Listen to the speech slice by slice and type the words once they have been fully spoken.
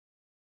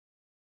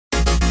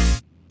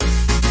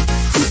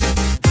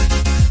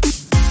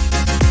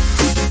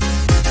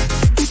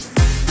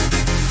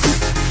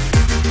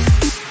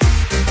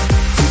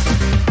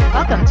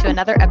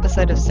another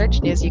episode of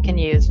Search News You Can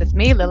Use with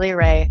me, Lily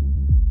Ray.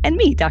 And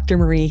me, Dr.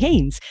 Marie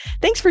Haynes.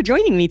 Thanks for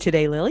joining me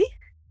today, Lily.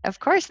 Of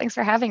course, thanks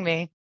for having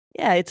me.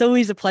 Yeah, it's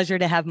always a pleasure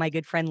to have my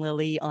good friend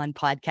Lily on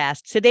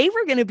podcast. Today,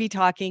 we're going to be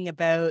talking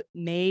about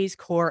May's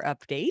core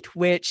update,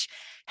 which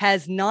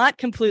has not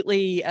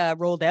completely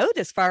rolled out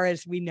as far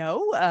as we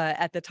know.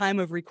 At the time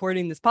of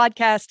recording this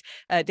podcast,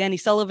 Danny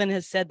Sullivan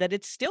has said that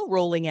it's still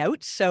rolling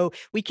out. So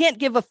we can't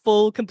give a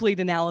full, complete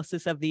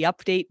analysis of the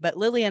update, but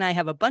Lily and I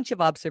have a bunch of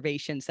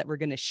observations that we're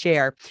going to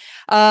share.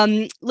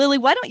 Lily,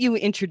 why don't you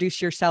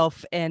introduce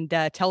yourself and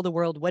tell the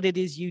world what it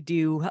is you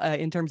do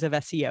in terms of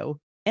SEO?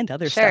 And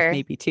other stuff Sure.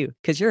 maybe too,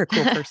 because you're a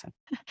cool person.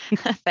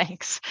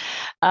 Thanks.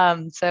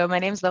 So my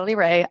name's Lily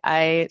Ray.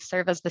 I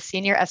serve as the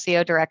Senior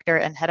SEO Director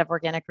and Head of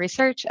Organic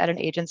Research at an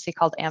agency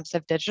called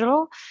Amsiv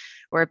Digital.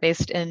 We're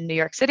based in New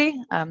York City.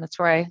 That's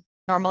where I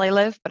normally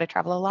live, but I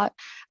travel a lot.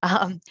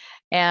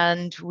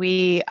 And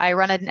I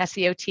run an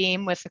SEO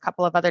team with a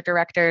couple of other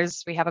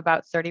directors. We have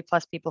about 30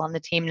 plus people on the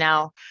team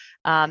now,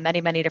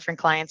 many different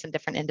clients in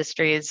different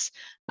industries.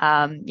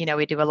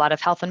 We do a lot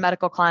of health and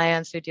medical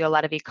clients. We do a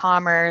lot of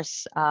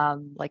e-commerce,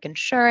 like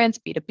insurance,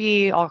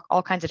 B2B,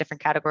 all kinds of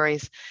different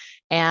categories.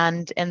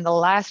 And in the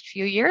last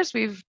few years,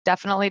 we've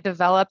definitely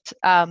developed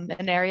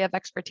an area of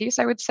expertise,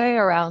 I would say,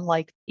 around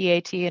like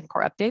EAT and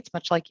core updates,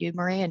 much like you,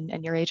 Marie,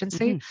 and your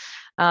agency.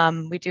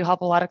 We do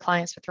help a lot of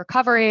clients with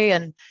recovery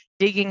and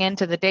digging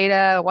into the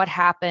data, what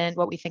happened,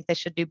 what we think they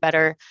should do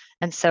better.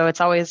 And so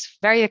it's always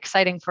very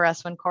exciting for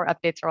us when core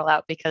updates roll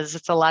out because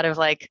it's a lot of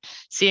like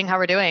seeing how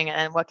we're doing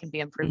and what can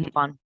be improved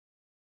upon.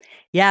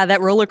 Yeah,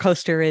 that roller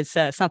coaster is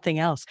something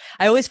else.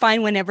 I always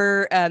find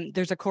whenever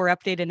there's a core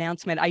update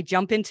announcement, I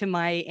jump into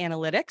my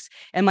analytics,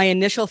 and my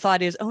initial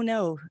thought is, "Oh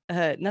no,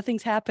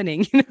 nothing's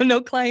happening.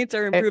 No clients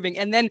are improving."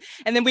 And then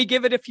we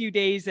give it a few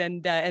days,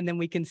 and then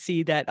we can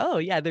see that, oh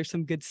yeah, there's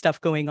some good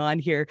stuff going on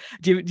here.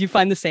 Do you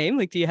find the same?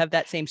 Like, do you have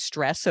that same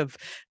stress of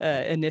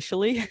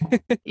initially?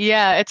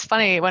 Yeah, it's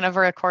funny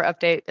whenever a core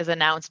update is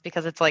announced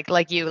because it's like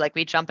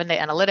we jump into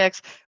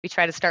analytics, we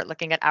try to start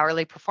looking at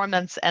hourly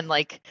performance and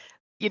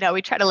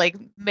we try to like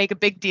make a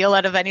big deal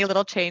out of any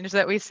little change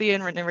that we see.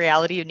 And in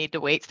reality, you need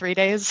to wait 3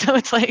 days. So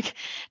it's like,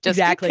 just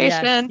be Exactly.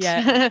 Yeah. patient.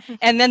 Yeah.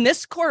 And then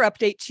this core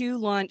update too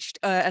launched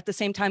at the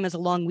same time as a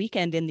long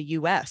weekend in the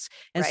US.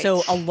 And Right.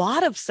 so a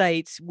lot of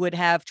sites would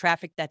have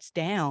traffic that's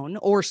down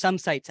or some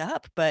sites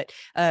up, but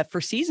for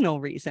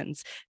seasonal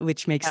reasons,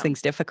 which makes Yeah.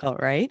 things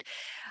difficult, right?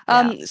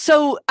 Yeah.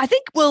 So I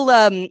think we'll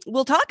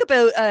talk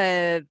about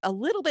a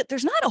little bit.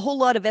 There's not a whole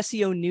lot of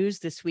SEO news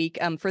this week.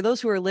 For those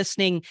who are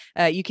listening,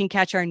 you can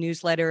catch our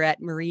newsletter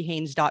at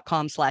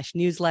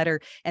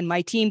mariehaynes.com/newsletter, and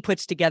my team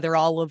puts together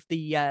all of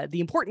the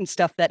important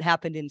stuff that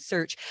happened in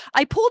search.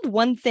 I pulled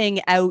one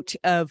thing out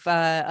of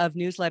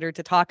newsletter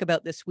to talk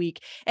about this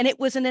week, and it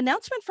was an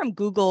announcement from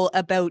Google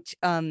about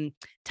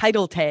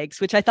title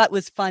tags, which I thought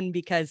was fun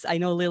because I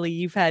know, Lily,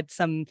 you've had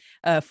some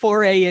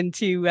foray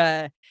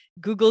into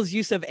Google's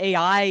use of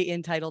AI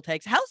in title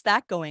tags. How's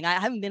that going? I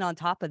haven't been on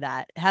top of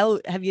that. How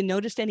have you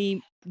noticed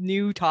any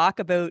new talk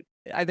about,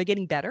 are they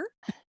getting better?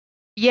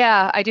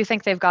 Yeah, I do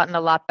think they've gotten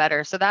a lot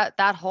better. So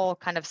that whole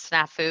kind of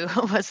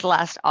snafu was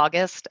last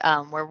August,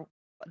 where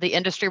the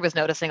industry was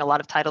noticing a lot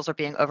of titles are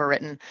being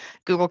overwritten.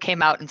 Google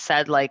came out and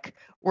said, like,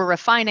 we're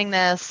refining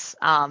this.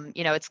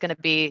 It's going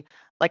to be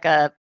like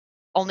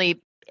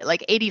only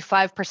like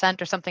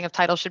 85% or something of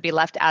titles should be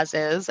left as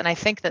is. And I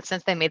think that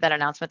since they made that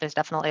announcement, there's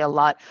definitely a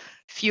lot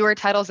fewer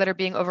titles that are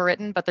being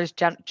overwritten, but there's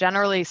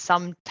generally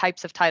some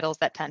types of titles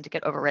that tend to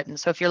get overwritten.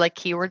 So if you're like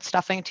keyword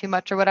stuffing too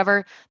much or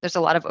whatever, there's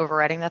a lot of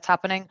overwriting that's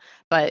happening,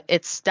 but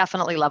it's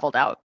definitely leveled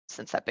out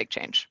since that big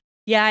change.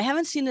 Yeah, I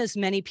haven't seen as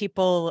many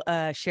people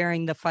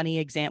sharing the funny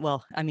example.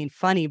 Well, I mean,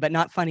 funny, but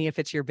not funny if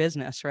it's your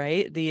business,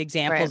 right? The Right.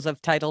 examples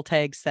of title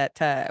tags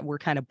that were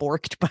kind of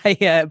borked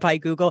by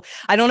Google.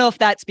 I don't know if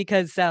that's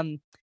because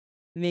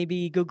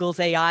maybe Google's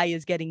AI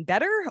is getting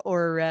better,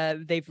 or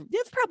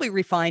it's probably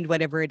refined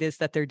whatever it is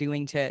that they're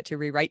doing to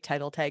rewrite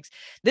title tags.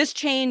 This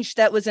change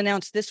that was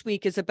announced this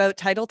week is about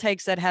title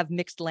tags that have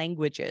mixed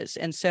languages.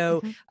 And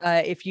so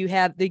if you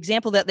have, the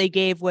example that they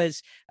gave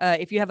was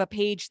if you have a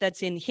page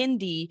that's in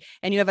Hindi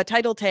and you have a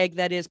title tag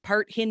that is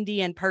part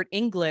Hindi and part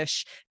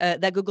English,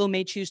 that Google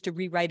may choose to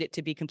rewrite it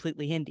to be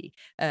completely Hindi,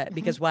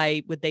 because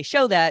why would they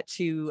show that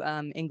to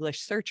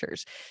English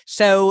searchers?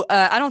 So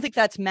I don't think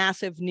that's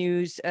massive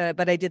news,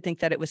 but I did think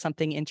that it was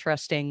something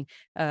interesting,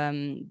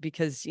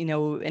 because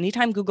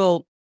anytime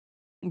Google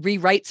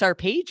rewrites our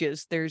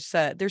pages, there's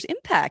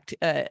impact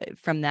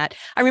from that.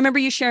 I remember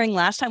you sharing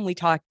last time we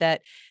talked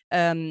that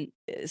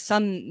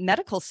some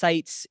medical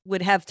sites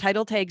would have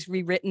title tags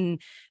rewritten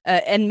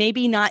and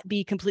maybe not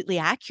be completely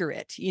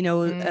accurate.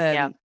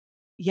 Yeah.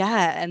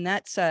 Yeah, and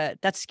that's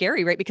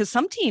scary, right? Because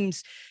some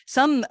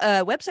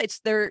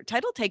websites, their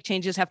title tag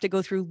changes have to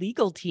go through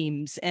legal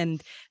teams,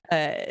 and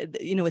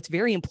it's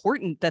very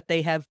important that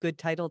they have good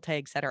title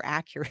tags that are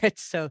accurate.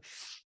 So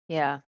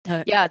Yeah.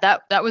 uh, Yeah,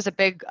 that was a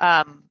big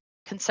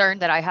concern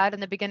that I had in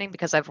the beginning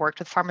because I've worked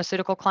with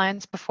pharmaceutical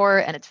clients before,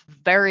 and it's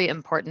very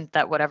important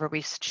that whatever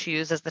we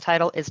choose as the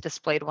title is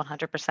displayed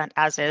 100%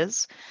 as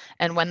is.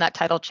 And when that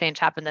title change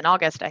happened in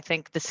August, I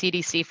think the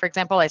CDC, for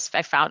example, I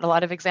found a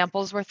lot of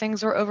examples where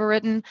things were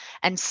overwritten,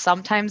 and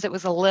sometimes it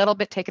was a little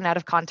bit taken out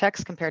of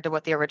context compared to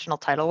what the original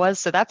title was.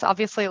 So that's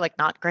obviously like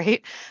not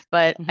great,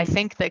 but I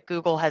think that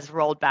Google has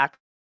rolled back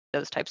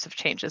those types of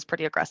changes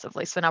pretty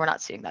aggressively. So now we're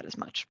not seeing that as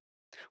much.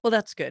 Well,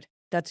 that's good.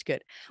 That's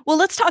good. Well,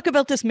 let's talk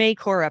about this May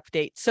core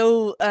update.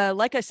 So,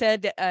 like I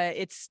said,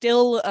 it's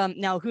still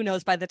now, who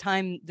knows, by the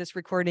time this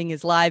recording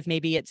is live,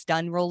 maybe it's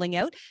done rolling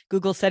out.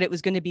 Google said it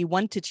was going to be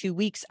 1 to 2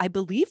 weeks. I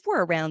believe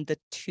we're around the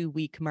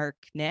 2-week mark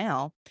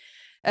now.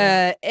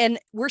 And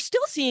we're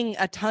still seeing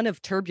a ton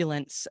of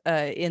turbulence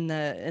in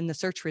the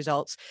search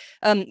results.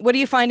 What are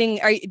you finding?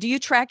 Do you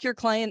track your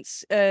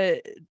clients, their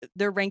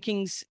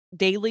rankings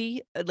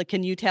daily? Like,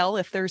 can you tell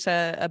if there's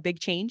a big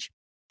change?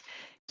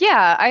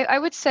 Yeah, I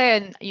would say,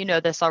 and you know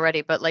this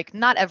already, but like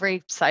not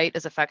every site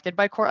is affected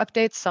by core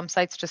updates. Some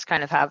sites just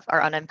kind of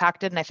are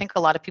unimpacted. And I think a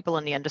lot of people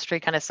in the industry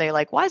kind of say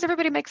like, why does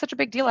everybody make such a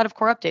big deal out of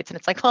core updates? And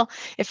it's like, well,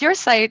 if your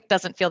site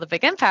doesn't feel the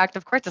big impact,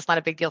 of course it's not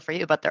a big deal for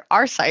you. But there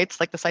are sites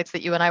like the sites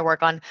that you and I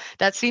work on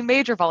that see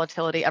major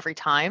volatility every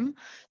time.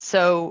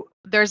 So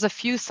there's a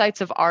few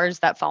sites of ours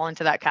that fall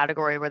into that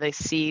category where they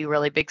see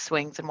really big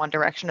swings in one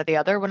direction or the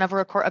other whenever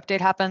a core update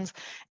happens.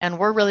 And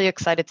we're really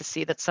excited to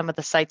see that some of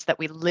the sites that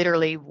we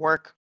literally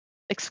work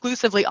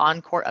exclusively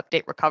on core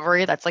update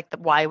recovery, that's like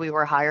why we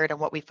were hired and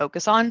what we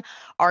focus on,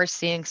 are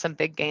seeing some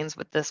big gains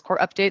with this core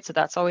update. So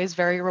that's always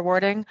very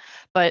rewarding.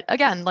 But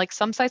again, like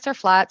some sites are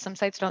flat, some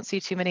sites don't see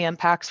too many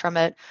impacts from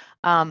it.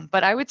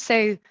 But I would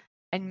say,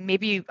 and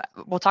maybe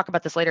we'll talk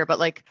about this later, but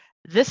like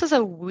this is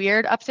a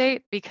weird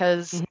update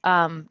because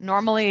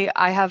normally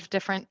I have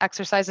different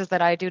exercises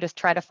that I do to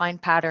try to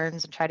find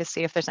patterns and try to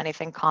see if there's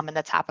anything common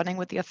that's happening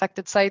with the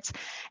affected sites.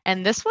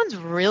 And this one's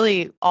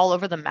really all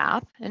over the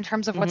map in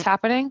terms of what's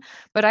happening.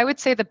 But I would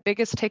say the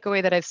biggest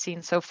takeaway that I've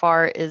seen so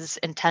far is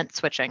intent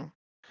switching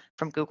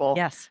from Google.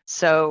 Yes.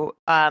 So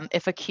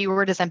if a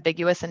keyword is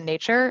ambiguous in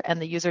nature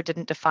and the user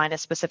didn't define a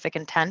specific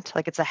intent,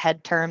 like it's a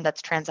head term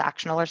that's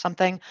transactional or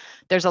something,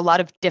 there's a lot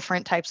of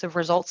different types of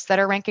results that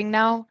are ranking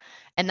now.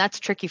 And that's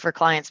tricky for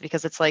clients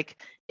because it's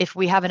like, if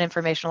we have an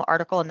informational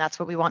article and that's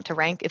what we want to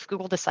rank, if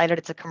Google decided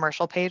it's a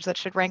commercial page that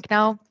should rank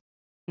now,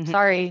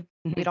 sorry,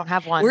 we don't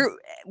have one.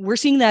 We're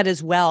seeing that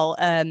as well.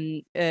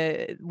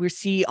 We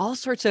see all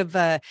sorts of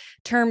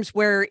terms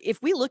where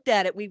if we looked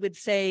at it, we would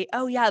say,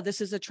 oh yeah, this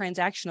is a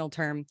transactional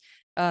term.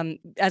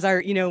 As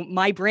our,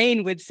 my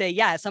brain would say,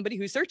 yeah, somebody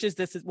who searches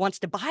this wants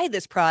to buy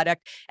this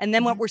product. And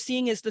then what we're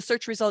seeing is the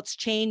search results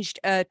changed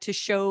to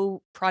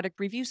show product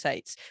review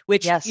sites,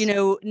 which,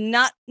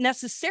 not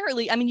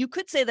necessarily, I mean, you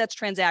could say that's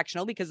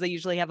transactional because they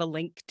usually have a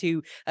link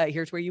to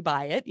here's where you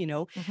buy it,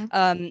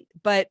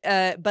 but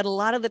a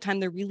lot of the time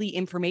they're really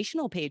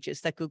informational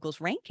pages that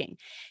Google's ranking.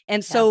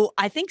 And so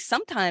I think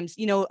sometimes,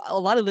 a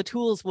lot of the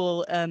tools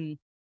will,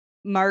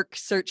 mark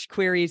search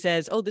queries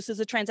as, oh, this is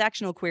a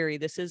transactional query,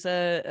 this is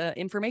a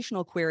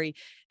informational query,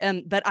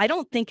 but I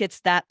don't think it's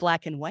that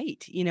black and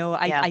white.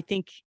 I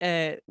think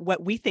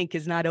what we think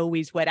is not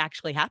always what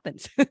actually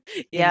happens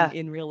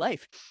in real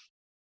life.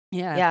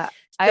 Yeah,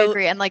 I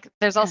agree. And like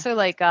there's also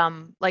like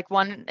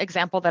one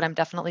example that I'm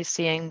definitely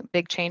seeing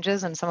big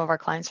changes, and some of our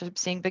clients are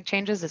seeing big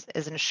changes,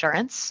 is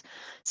insurance.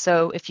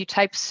 So if you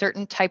type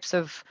certain types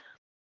of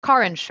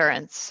car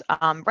insurance,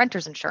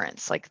 renter's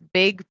insurance, like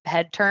big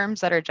head terms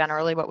that are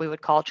generally what we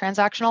would call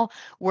transactional,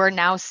 we're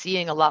now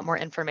seeing a lot more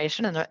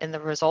information in the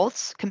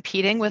results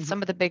competing with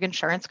some of the big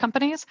insurance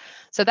companies.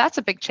 So that's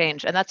a big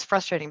change. And that's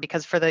frustrating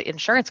because for the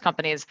insurance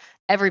companies,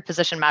 every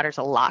position matters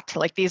a lot.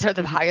 Like these are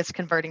the highest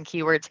converting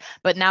keywords,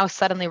 but now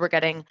suddenly we're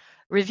getting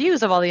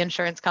reviews of all the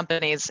insurance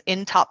companies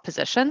in top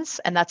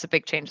positions. And that's a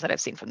big change that I've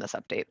seen from this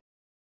update.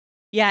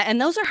 Yeah.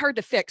 And those are hard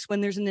to fix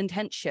when there's an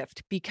intent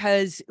shift,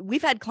 because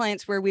we've had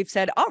clients where we've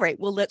said, all right,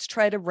 well, let's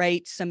try to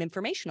write some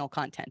informational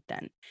content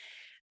then.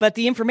 But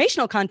the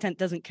informational content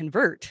doesn't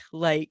convert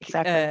like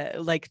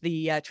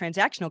the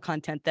transactional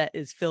content that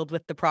is filled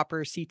with the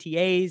proper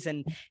CTAs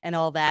and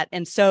all that.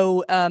 And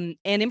so and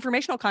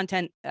informational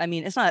content, I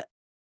mean, it's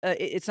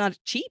not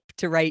cheap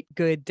to write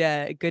good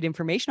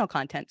informational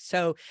content.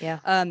 So,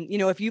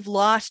 if you've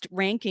lost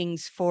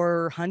rankings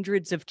for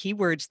hundreds of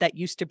keywords that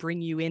used to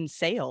bring you in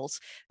sales,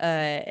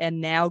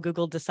 and now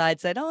Google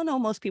decides that, oh no,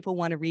 most people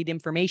want to read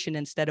information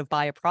instead of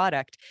buy a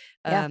product,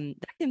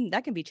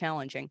 that can be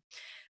challenging.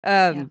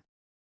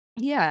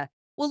 Yeah.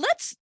 Well,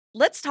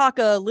 let's talk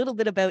a little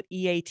bit about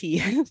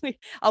EAT.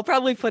 I'll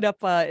probably put up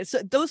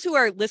so those who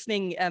are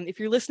listening, if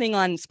you're listening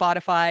on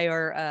Spotify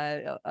or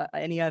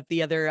any of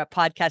the other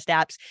podcast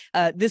apps,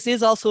 this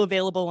is also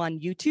available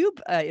on YouTube.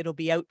 It'll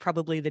be out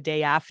probably the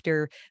day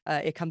after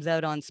it comes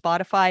out on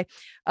Spotify,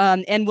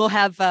 and we'll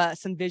have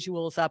some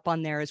visuals up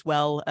on there as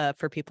well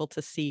for people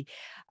to see.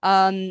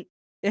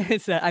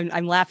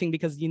 I'm laughing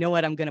because you know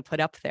what I'm going to put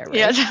up there,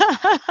 Yeah.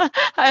 right?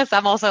 Yes,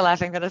 I'm also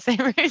laughing for the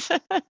same reason.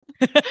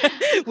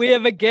 We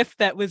have a GIF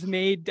that was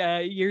made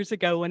years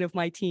ago. One of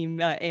my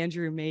team,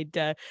 Andrew, made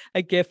a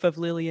GIF of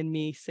Lily and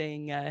me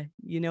saying,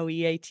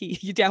 EAT.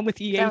 You down with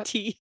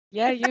EAT?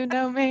 Yeah, you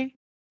know me.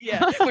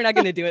 Yeah, we're not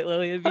going to do it,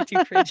 Lily. It'd be too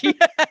cringy.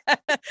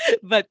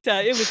 But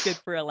it was good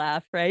for a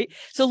laugh, right?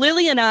 So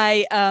Lily and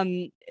I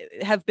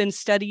have been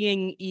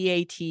studying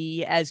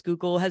EAT as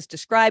Google has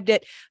described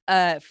it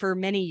for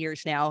many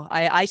years now.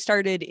 I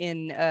started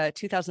in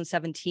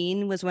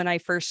 2017 was when I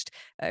first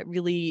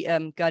really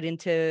got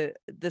into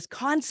this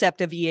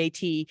concept of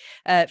EAT.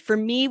 For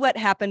me, what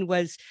happened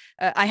was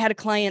I had a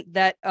client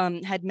that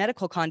had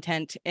medical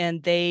content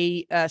and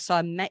they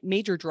saw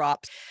major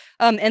drops.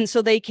 And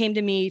so they came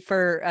to me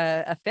for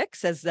a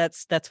fix, as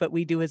that's what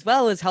we do as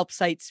well, is help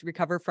sites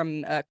recover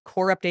from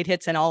core update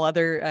hits and all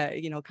other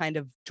kind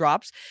of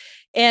drops.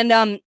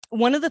 And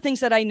one of the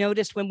things that I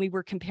noticed when we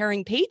were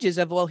comparing pages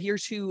of, well,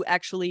 here's who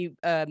actually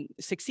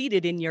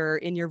succeeded in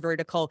your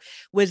vertical,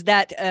 was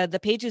that the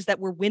pages that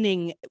were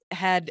winning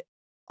had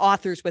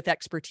authors with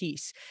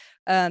expertise.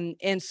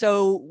 And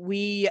so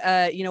we,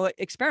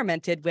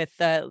 experimented with,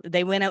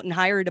 they went out and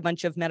hired a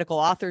bunch of medical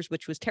authors,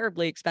 which was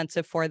terribly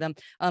expensive for them,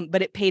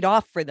 but it paid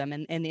off for them.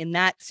 And in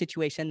that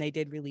situation, they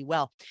did really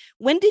well.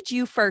 When did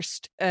you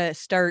first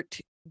start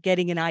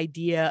getting an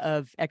idea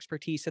of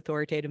expertise,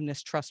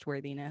 authoritativeness,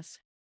 trustworthiness?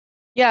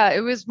 Yeah, it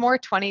was more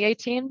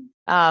 2018.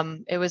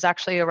 It was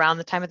actually around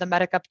the time of the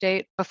Medic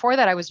update. Before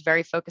that, I was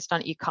very focused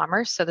on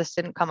e-commerce, so this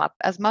didn't come up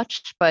as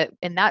much. But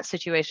in that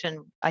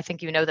situation, I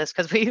think you know this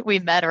because we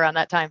met around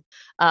that time.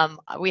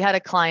 We had a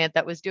client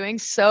that was doing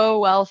so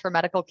well for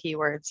medical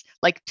keywords,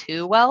 like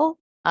too well.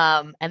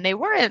 And they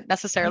weren't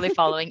necessarily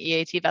following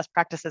EAT best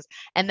practices,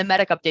 and the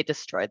Medic update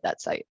destroyed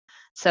that site.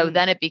 So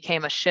then it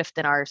became a shift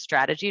in our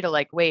strategy to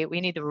like, wait, we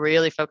need to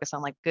really focus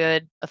on like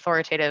good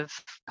authoritative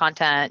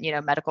content,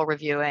 medical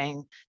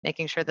reviewing,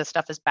 making sure this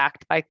stuff is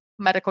backed by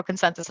medical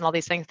consensus and all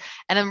these things.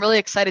 And I'm really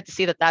excited to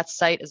see that that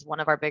site is one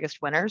of our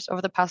biggest winners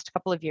over the past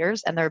couple of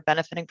years, and they're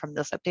benefiting from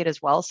this update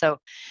as well. So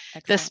this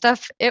Excellent.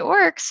 stuff, it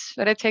works,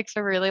 but it takes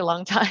a really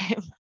long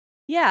time.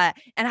 Yeah.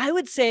 And I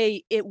would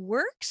say it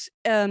works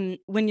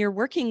when you're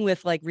working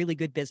with like really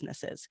good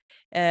businesses.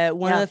 One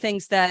of Yeah. the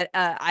things that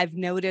I've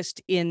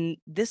noticed in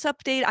this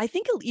update, I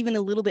think even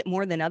a little bit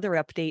more than other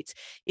updates,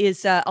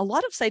 is a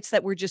lot of sites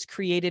that were just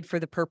created for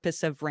the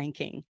purpose of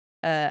ranking.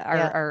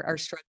 Yeah. Are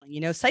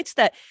struggling, sites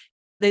that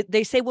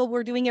they say, well,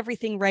 we're doing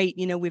everything right.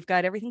 We've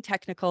got everything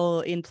technical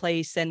in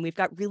place and we've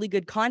got really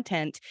good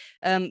content.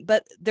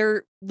 But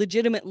they're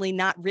legitimately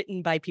not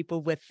written by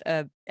people with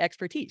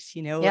expertise,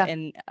 Yeah.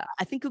 and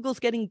I think Google's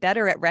getting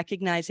better at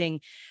recognizing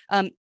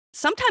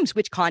sometimes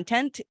which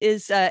content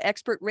is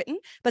expert written,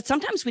 but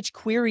sometimes which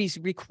queries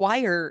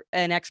require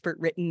an expert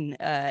written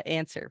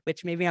answer,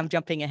 which maybe I'm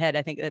jumping ahead.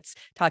 I think that's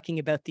talking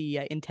about the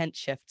intent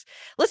shifts.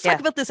 Let's talk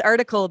Yeah. about this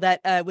article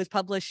that was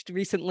published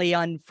recently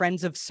on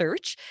Friends of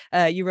Search.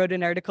 You wrote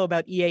an article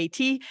about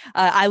EAT.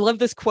 I love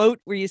this quote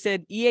where you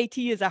said,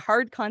 EAT is a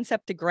hard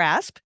concept to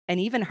grasp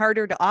and even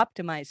harder to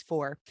optimize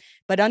for,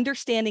 but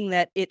understanding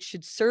that it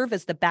should serve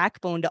as the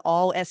backbone to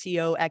all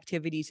SEO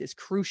activities is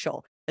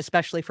crucial,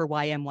 especially for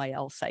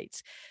YMYL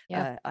sites.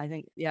 Yeah. I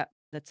think, yeah,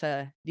 that's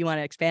do you want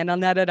to expand on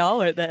that at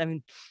all? Or that, I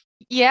mean,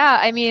 Yeah,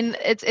 I mean,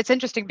 it's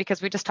interesting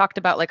because we just talked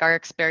about like our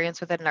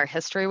experience with it and our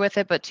history with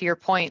it, but to your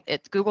point,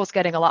 Google's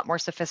getting a lot more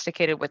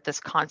sophisticated with this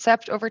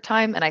concept over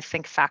time, and I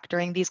think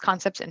factoring these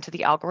concepts into the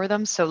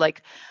algorithms. So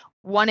like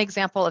one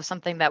example of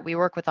something that we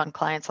work with on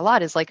clients a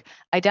lot is like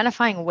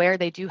identifying where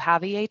they do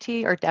have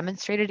EAT or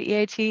demonstrated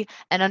EAT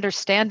and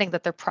understanding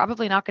that they're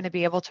probably not going to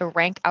be able to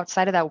rank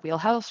outside of that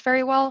wheelhouse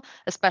very well,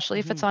 especially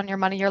if it's on your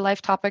money, your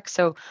life topic.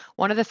 So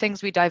one of the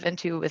things we dive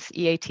into with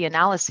EAT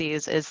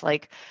analyses is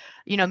like,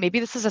 maybe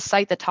this is a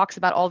site that talks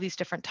about all these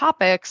different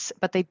topics,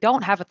 but they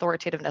don't have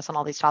authoritativeness on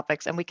all these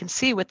topics. And we can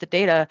see with the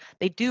data,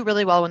 they do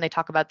really well when they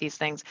talk about these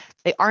things.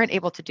 They aren't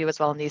able to do as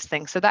well in these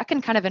things. So that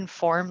can kind of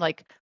inform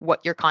like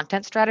what your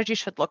content strategy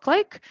should look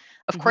like.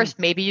 Of course,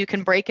 maybe you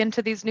can break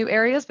into these new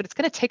areas, but it's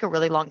going to take a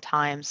really long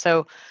time.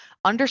 So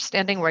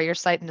understanding where your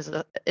site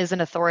is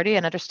an authority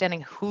and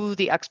understanding who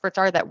the experts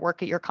are that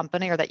work at your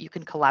company or that you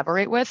can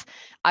collaborate with,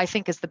 I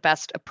think is the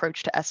best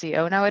approach to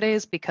SEO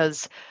nowadays,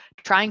 because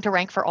trying to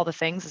rank for all the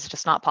things is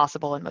just not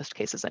possible in most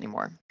cases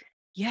anymore.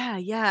 Yeah,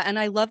 yeah. And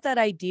I love that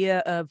idea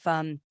of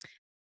in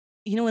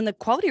the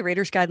quality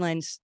raters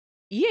guidelines,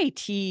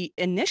 EAT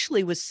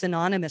initially was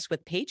synonymous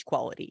with page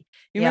quality.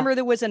 You Yeah. remember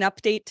there was an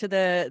update to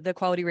the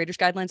quality raters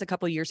guidelines a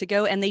couple of years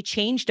ago, and they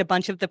changed a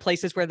bunch of the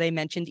places where they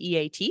mentioned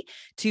EAT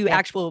to Yeah.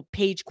 actual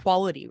page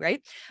quality,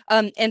 right?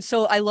 And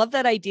so I love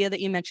that idea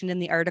that you mentioned in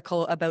the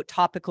article about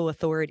topical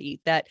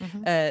authority, that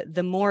Hmm.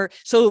 the more,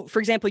 so for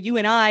example, you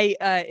and I,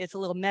 it's a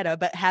little meta,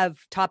 but have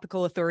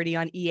topical authority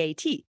on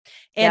EAT.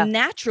 Yeah. And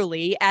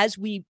naturally, as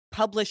we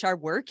publish our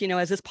work,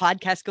 as this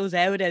podcast goes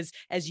out,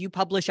 as you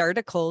publish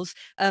articles,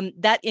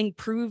 that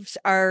improves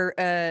our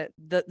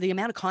the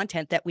amount of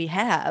content that we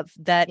have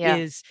that Yeah.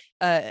 is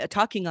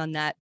talking on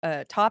that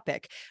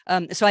topic.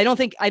 So I don't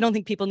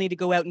think people need to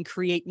go out and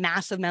create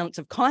massive amounts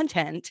of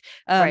content.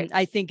 Right.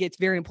 I think it's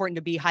very important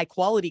to be high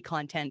quality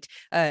content.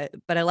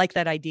 But I like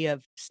that idea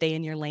of stay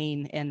in your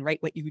lane and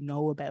write what you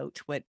know about,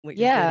 what you're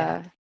good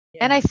at. Yeah.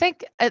 And Yeah.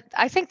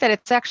 I think that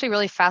it's actually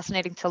really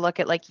fascinating to look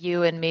at like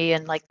you and me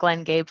and like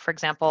Glenn Gabe, for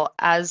example,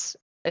 as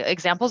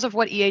examples of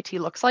what EAT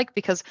looks like,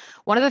 because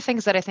one of the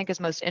things that I think is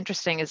most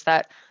interesting is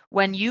that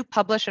when you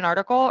publish an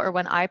article or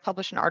when I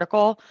publish an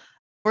article,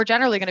 we're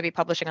generally going to be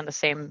publishing on the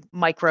same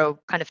micro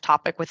kind of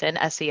topic within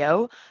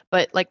SEO,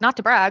 but like not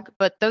to brag,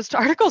 but those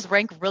articles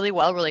rank really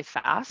well, really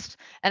fast.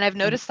 And I've Mhm.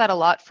 noticed that a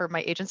lot for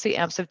my agency,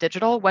 Amsiv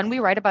Digital. When we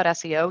write about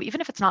SEO, even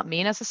if it's not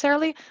me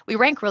necessarily, we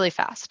rank really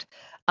fast.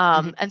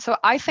 Mhm. And so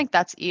I think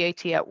that's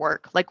EAT at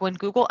work. Like when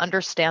Google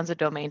understands a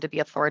domain to be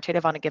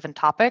authoritative on a given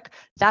topic,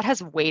 that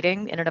has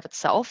weighting in and of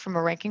itself from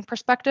a ranking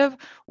perspective,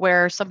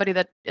 where somebody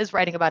that is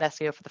writing about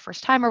SEO for the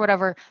first time or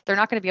whatever, they're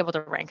not going to be able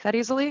to rank that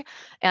easily.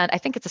 And I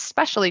think it's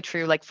especially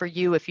true, like for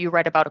you, if you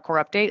write about a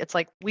core update, it's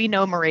like, we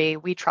know Marie,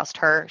 we trust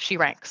her, she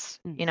ranks,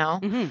 Mhm. you know?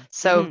 Mhm.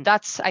 So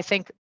Mhm. I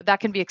think that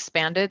can be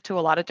expanded to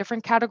a lot of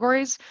different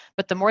categories.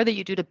 But the more that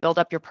you do to build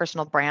up your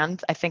personal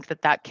brand, I think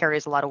that that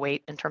carries a lot of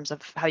weight in terms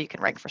of how you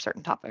can rank for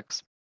certain topics.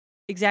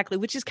 Exactly,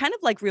 which is kind of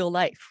like real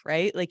life,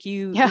 right? Like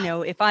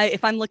Yeah,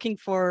 if I'm looking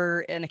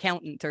for an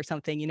accountant or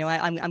something,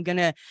 I'm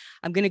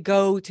gonna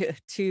go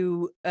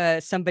to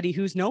somebody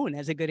who's known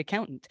as a good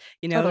accountant,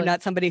 totally.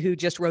 not somebody who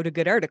just wrote a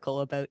good article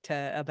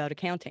about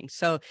accounting.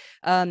 So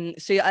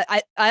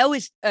I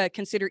always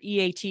consider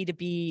EAT to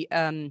be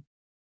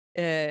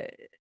uh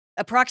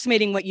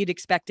approximating what you'd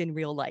expect in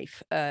real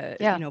life,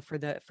 Yeah. for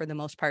the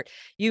most part.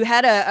 You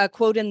had a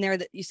quote in there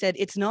that you said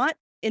it's not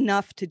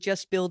enough to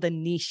just build a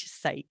niche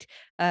site.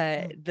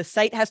 Mm. The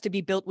site has to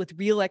be built with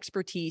real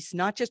expertise,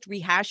 not just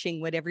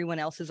rehashing what everyone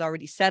else has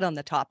already said on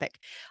the topic.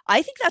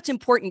 I think that's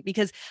important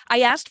because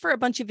I asked for a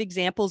bunch of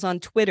examples on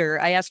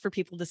Twitter. I asked for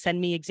people to send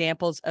me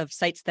examples of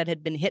sites that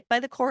had been hit by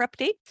the core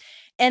update.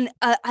 And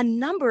a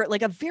number,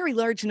 like a very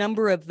large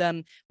number of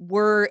them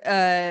were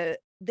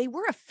they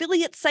were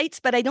affiliate sites,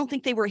 but I don't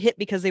think they were hit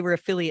because they were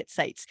affiliate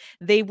sites.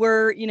 They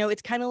were,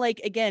 it's kind of like,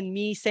 again,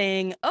 me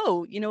saying,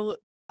 oh,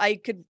 I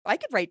could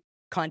write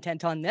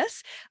content on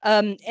this.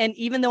 And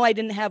even though I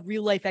didn't have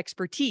real life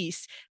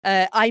expertise,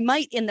 I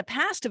might in the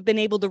past have been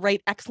able to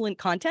write excellent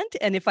content.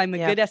 And if I'm a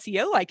Yeah. good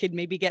SEO, I could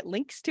maybe get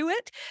links to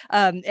it,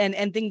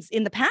 and things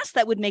in the past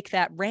that would make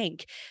that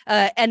rank.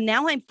 And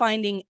now I'm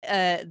finding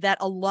that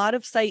a lot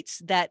of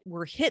sites that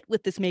were hit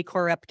with this May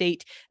Core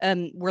update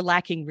were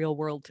lacking real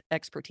world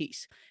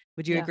expertise.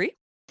 Would you Yeah. agree?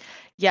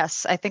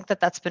 Yes, I think that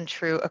that's been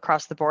true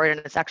across the board.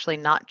 And it's actually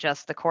not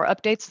just the core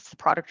updates, it's the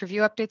product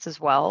review updates as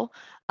well.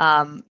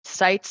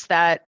 Sites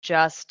that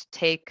just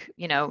take,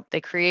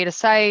 they create a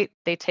site,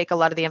 they take a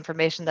lot of the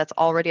information that's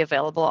already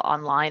available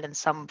online in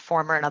some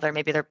form or another.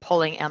 Maybe they're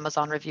pulling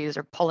Amazon reviews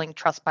or pulling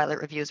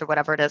Trustpilot reviews or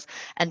whatever it is,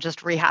 and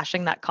just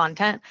rehashing that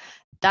content.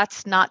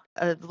 That's not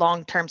a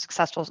long-term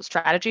successful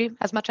strategy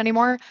as much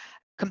anymore,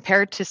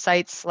 compared to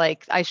sites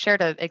like, I shared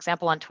an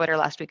example on Twitter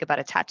last week about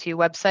a tattoo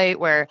website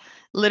where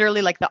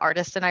literally like the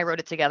artist and I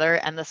wrote it together,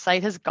 and the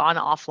site has gone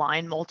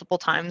offline multiple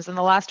times in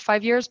the last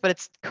 5 years, but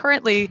it's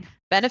currently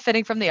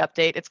benefiting from the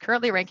update. It's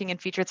currently ranking in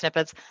featured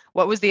snippets.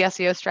 What was the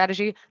SEO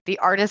strategy? The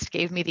artist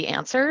gave me the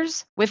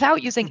answers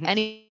without using Mhm.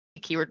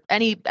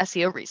 any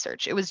SEO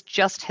research. It was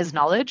just his Mhm.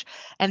 knowledge.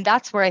 And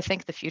that's where I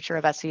think the future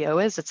of SEO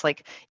is. It's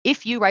like,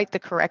 if you write the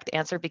correct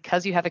answer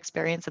because you have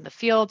experience in the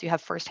field, you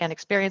have firsthand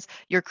experience,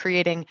 you're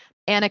creating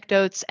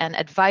anecdotes and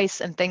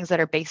advice and things that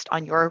are based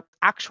on your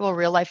actual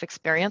real life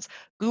experience.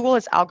 Google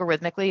is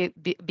algorithmically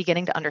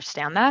beginning to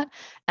understand that.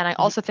 And I Mhm.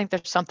 also think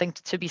there's something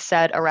to be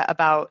said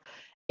about,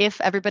 if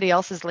everybody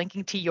else is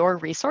linking to your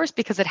resource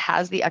because it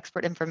has the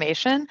expert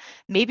information,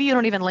 maybe you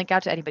don't even link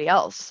out to anybody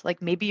else.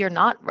 Like maybe you're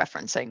not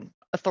referencing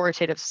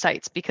authoritative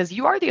sites because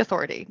you are the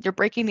authority. You're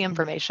breaking the Mhm.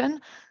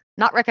 information.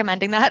 Not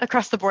recommending that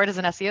across the board as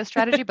an SEO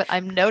strategy, but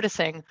I'm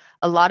noticing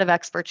a lot of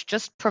experts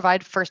just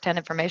provide firsthand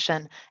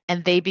information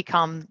and they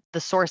become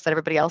the source that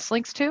everybody else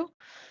links to.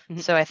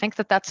 Mhm. So I think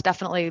that that's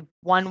definitely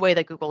one way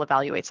that Google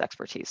evaluates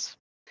expertise.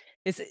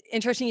 It's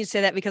interesting you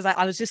say that because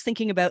I was just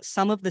thinking about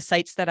some of the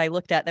sites that I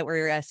looked at that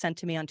were sent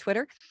to me on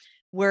Twitter,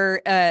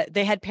 where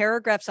they had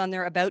paragraphs on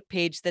their about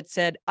page that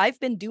said, "I've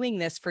been doing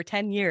this for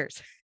 10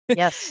 years."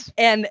 Yes.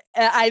 And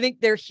I think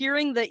they're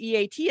hearing the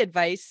EAT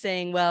advice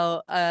saying,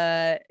 well,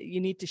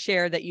 you need to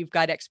share that you've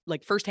got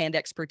like firsthand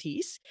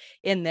expertise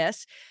in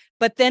this.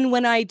 But then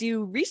when I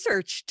do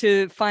research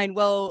to find,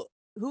 well,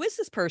 who is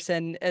this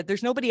person?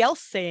 There's nobody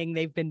else saying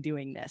they've been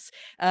doing this.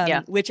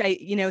 Yeah. Which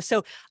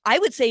so I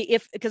would say,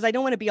 because I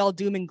don't want to be all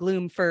doom and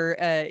gloom for,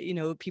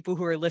 people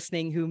who are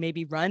listening who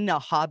maybe run a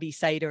hobby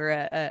site or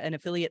an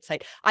affiliate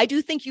site. I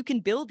do think you can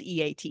build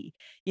EAT.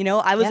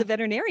 I was Yeah. a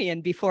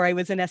veterinarian before I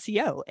was an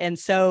SEO. And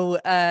so,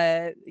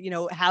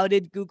 how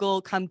did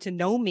Google come to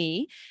know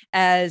me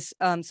as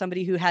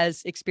somebody who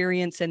has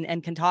experience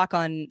and can talk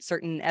on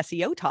certain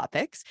SEO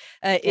topics?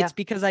 It's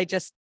because I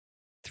just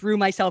threw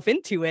myself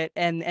into it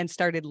and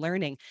started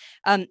learning.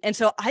 And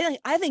so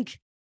I think,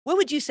 what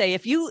would you say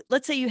if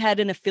let's say you had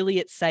an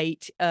affiliate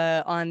site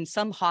on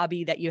some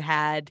hobby that you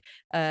had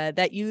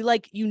that you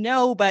like,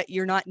 but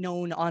you're not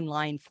known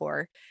online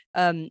for?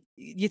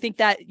 You think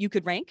that you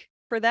could rank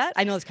for that?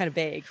 I know it's kind of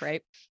vague,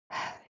 right?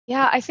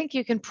 Yeah, I think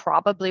you can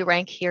probably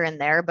rank here and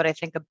there, but I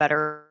think a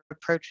better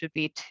approach would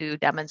be to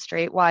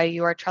demonstrate why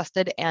you are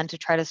trusted and to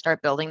try to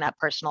start building that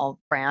personal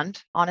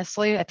brand.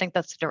 Honestly, I think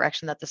that's the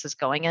direction that this is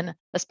going in,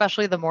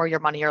 especially the more your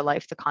money, your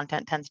life, the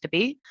content tends to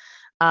be.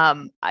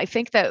 I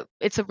think that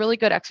it's a really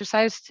good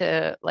exercise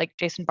to, like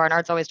Jason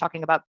Barnard's always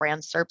talking about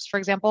brand SERPs, for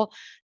example,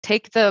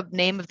 take the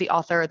name of the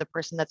author or the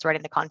person that's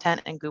writing the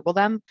content and Google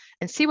them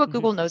and see what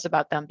Google knows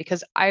about them.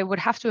 Because I would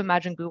have to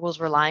imagine Google's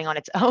relying on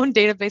its own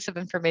database of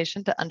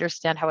information to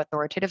understand how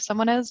authoritative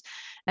someone is.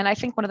 And I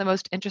think one of the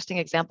most interesting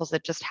examples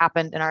that just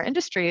happened in our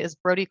industry is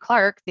Brody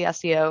Clark, the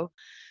SEO,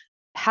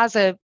 has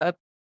a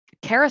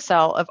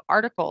carousel of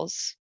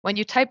articles. When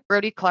you type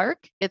Brody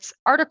Clark, it's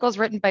articles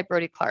written by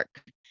Brody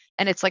Clark.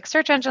 And it's like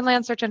Search Engine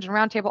Land, Search Engine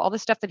Roundtable, all the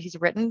stuff that he's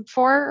written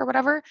for or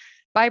whatever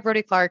by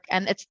Brody Clark.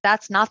 And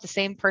that's not the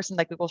same person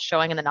that Google's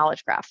showing in the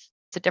knowledge graph.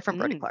 It's a different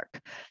Brody Clark.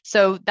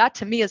 So that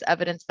to me is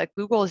evidence that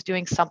Google is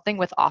doing something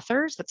with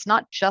authors that's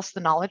not just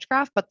the knowledge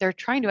graph, but they're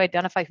trying to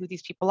identify who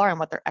these people are and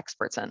what they're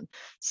experts in.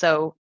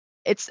 So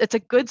it's a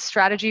good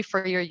strategy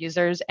for your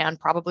users and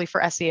probably for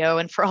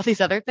SEO and for all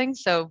these other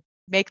things. So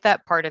make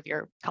that part of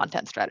your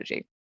content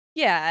strategy.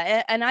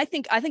 Yeah, and I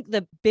think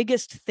the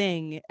biggest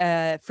thing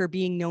for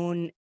being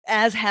known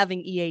as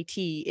having EAT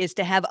is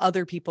to have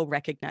other people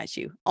recognize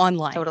you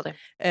online. Totally.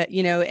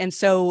 And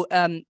so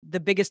the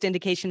biggest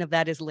indication of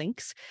that is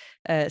links.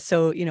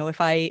 So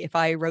if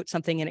I wrote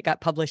something and it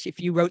got published, if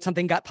you wrote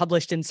something got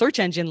published in Search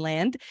Engine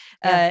Land,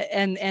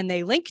 and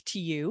they link to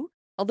you.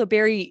 Although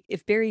Barry,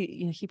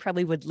 he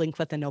probably would link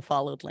with a no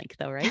followed link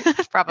though, right?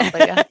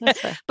 Probably, yeah.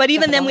 But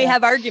even then we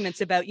have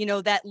arguments about,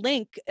 that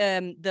link,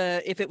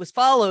 if it was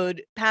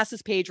followed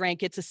passes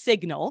PageRank, it's a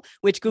signal,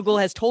 which Google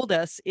has told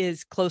us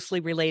is closely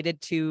related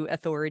to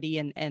authority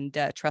and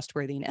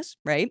trustworthiness,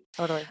 right?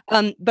 Totally.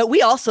 But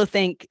we also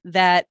think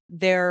that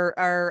there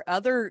are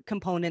other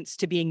components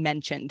to being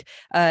mentioned.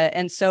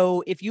 And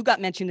so if you got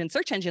mentioned in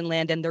Search Engine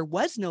Land and there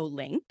was no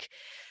link,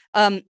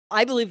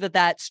 I believe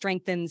that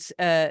strengthens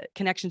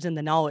connections in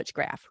the knowledge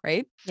graph,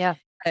 right? Yeah.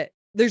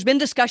 There's been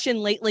discussion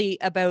lately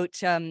about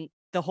the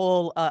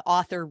whole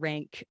author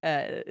rank,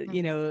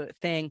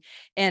 thing.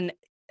 And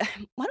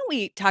why don't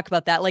we talk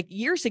about that? Like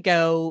years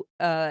ago,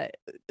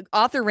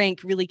 author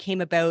rank really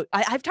came about.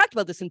 I've talked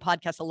about this in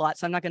podcasts a lot,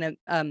 so I'm not going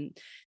to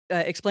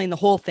explain the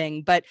whole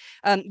thing, but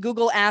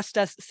Google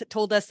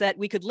told us that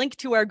we could link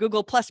to our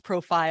Google Plus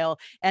profile.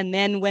 And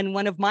then when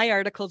one of my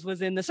articles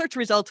was in the search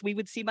results, we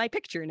would see my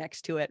picture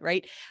next to it.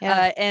 Right.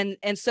 Yeah. And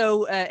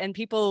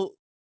people,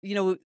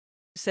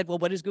 said, well,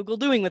 what is Google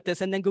doing with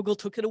this? And then Google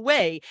took it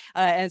away.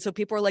 And so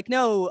people are like,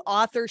 no,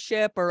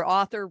 authorship or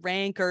author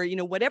rank or,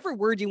 whatever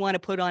word you want to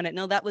put on it.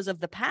 No, that was of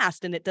the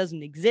past and it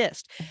doesn't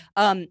exist.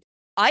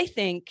 I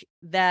think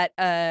that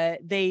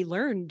they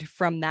learned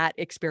from that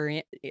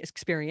experience.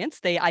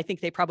 I think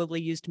they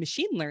probably used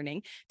machine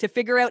learning to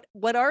figure out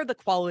what are the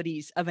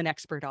qualities of an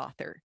expert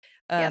author.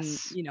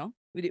 Yes.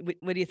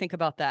 What do you think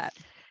about that?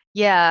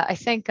 Yeah, I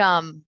think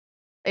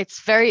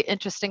it's very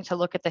interesting to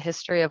look at the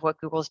history of what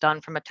Google's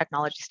done from a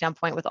technology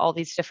standpoint with all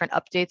these different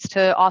updates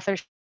to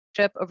authorship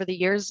over the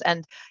years.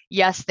 And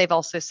yes, they've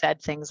also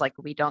said things like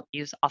we don't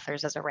use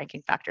authors as a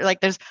ranking factor. Like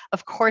there's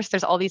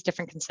all these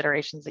different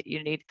considerations that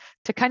you need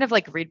to kind of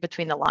like read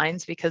between the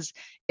lines, because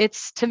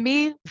it's, to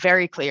me,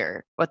 very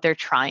clear what they're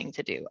trying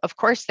to do. Of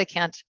course, they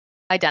can't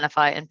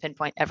identify and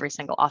pinpoint every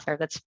single author.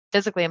 That's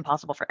physically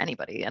impossible for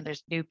anybody. And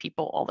there's new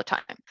people all the time.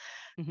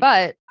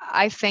 But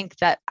I think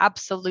that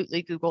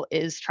absolutely Google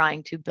is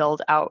trying to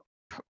build out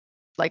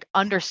like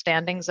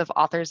understandings of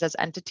authors as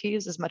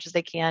entities as much as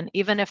they can,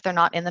 even if they're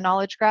not in the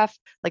knowledge graph.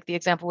 Like the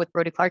example with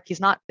Brody Clark, he's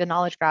not the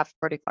knowledge graph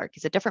Brody Clark,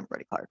 he's a different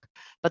Brody Clark,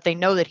 but they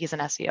know that he's an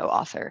SEO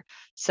author.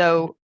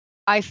 So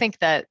I think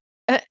that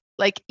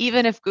like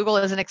even if Google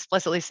isn't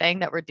explicitly saying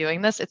that we're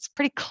doing this, it's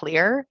pretty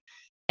clear.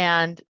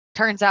 And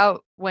turns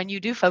out when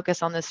you do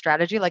focus on this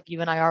strategy, like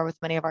you and I are with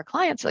many of our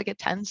clients, like it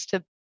tends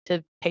to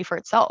pay for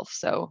itself.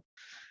 So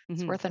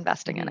it's worth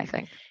investing in, I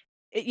think.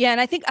 Yeah,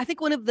 and I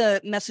think one of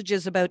the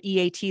messages about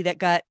EAT that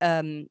got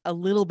a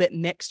little bit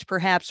mixed,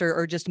 perhaps,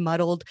 or just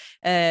muddled,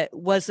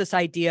 was this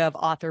idea of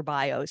author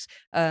bios.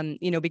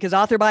 Because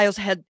author bios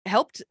had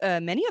helped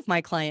many of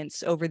my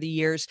clients over the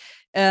years,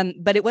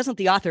 but it wasn't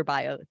the author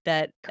bio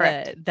that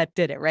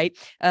did it, right?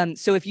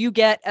 So if you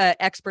get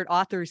expert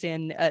authors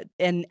in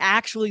and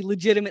actually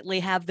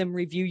legitimately have them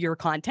review your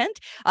content,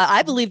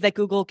 I believe that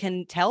Google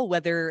can tell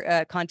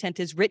whether content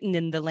is written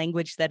in the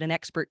language that an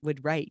expert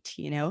would write.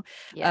 Um,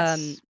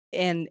 Yes.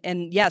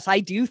 and yes, I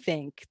do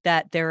think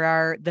that there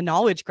are the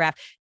knowledge graph.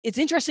 It's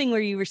interesting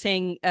where you were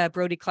saying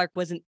Brody Clark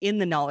wasn't in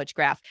the knowledge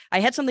graph. I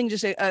had something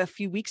just a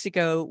few weeks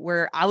ago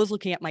where I was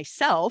looking at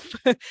myself,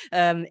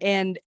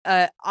 and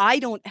I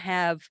don't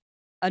have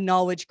a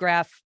knowledge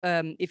graph.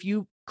 If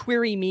you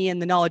query me in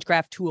the knowledge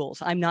graph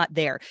tools, I'm not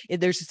there.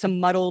 There's some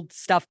muddled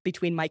stuff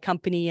between my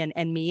company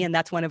and me, and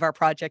that's one of our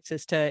projects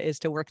is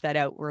to work that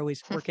out. We're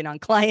always working on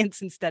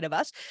clients instead of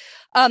us.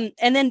 And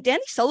then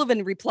Danny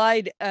Sullivan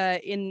replied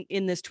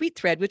in this tweet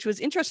thread, which was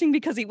interesting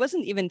because he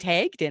wasn't even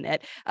tagged in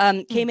it.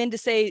 Came in to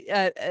say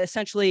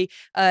essentially,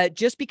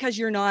 just because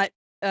you're not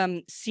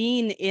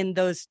seen in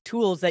those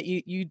tools that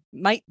you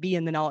might be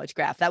in the knowledge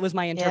graph. That was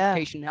my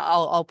interpretation.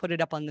 I'll put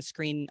it up on the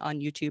screen on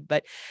YouTube.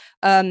 But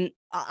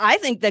I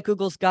think that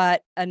Google's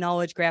got a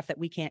knowledge graph that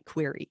we can't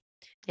query.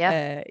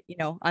 Yeah.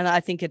 And I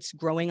think it's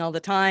growing all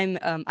the time.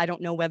 I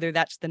don't know whether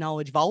that's the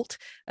knowledge vault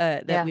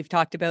that we've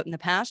talked about in the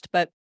past,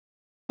 but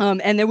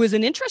and there was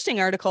an interesting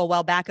article a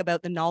while back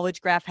about the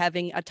knowledge graph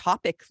having a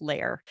topic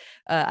layer.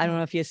 I don't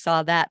know if you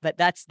saw that, but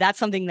that's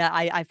something that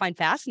I find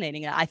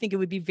fascinating. I think it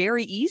would be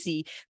very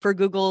easy for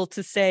Google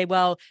to say,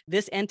 well,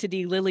 this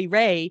entity, Lily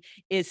Ray,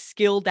 is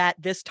skilled at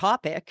this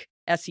topic,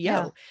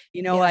 SEO.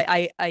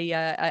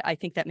 I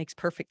think that makes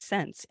perfect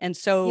sense. And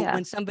so Yeah.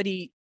 when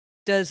somebody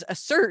does a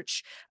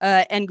search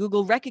and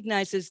Google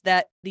recognizes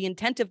that the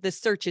intent of this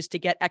search is to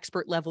get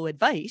expert level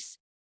advice,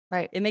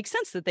 Right. it makes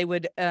sense that they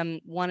would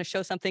want to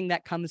show something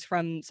that comes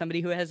from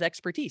somebody who has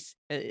expertise,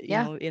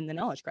 in the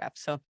knowledge graph.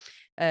 So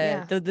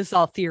this is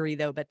all theory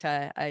though, but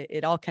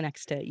it all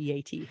connects to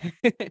EAT.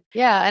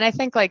 Yeah, and I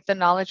think like the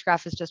knowledge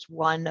graph is just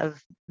one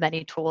of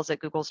many tools at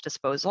Google's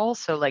disposal.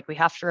 So like we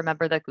have to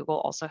remember that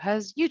Google also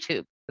has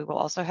YouTube. Google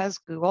also has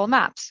Google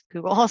Maps.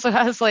 Google also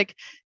has like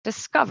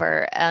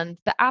Discover and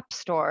the App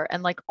Store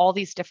and like all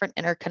these different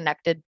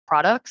interconnected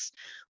products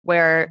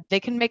where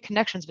they can make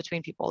connections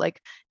between people. Like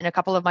in a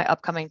couple of my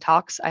upcoming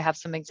talks, I have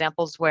some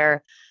examples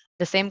where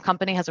the same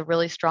company has a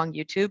really strong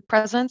YouTube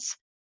presence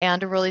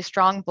and a really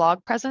strong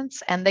blog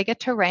presence, and they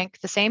get to rank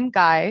the same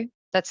guy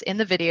that's in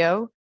the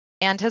video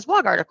and his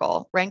blog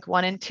article rank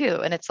 1 and 2.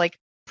 And it's like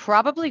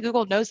probably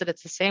Google knows that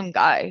it's the same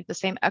guy, the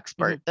same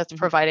expert that's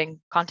providing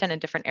content in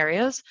different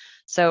areas.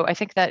 So I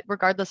think that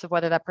regardless of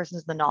whether that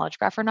person's in the knowledge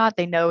graph or not,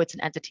 they know it's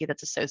an entity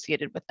that's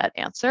associated with that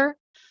answer.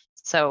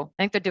 So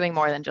I think they're doing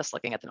more than just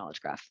looking at the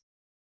knowledge graph.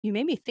 You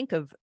made me think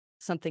of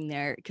something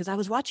there because I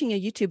was watching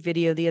a YouTube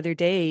video the other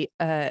day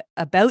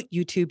about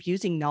YouTube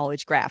using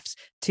knowledge graphs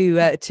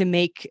to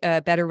make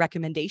better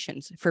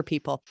recommendations for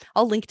people.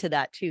 I'll link to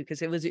that too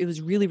because it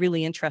was really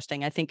really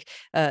interesting. I think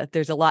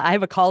there's a lot. I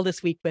have a call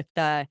this week with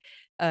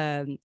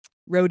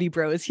Rody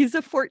Bros. He's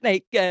a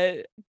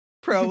Fortnite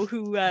pro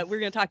who we're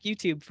going to talk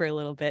YouTube for a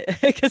little bit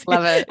because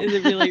Love it.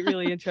 it's really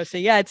really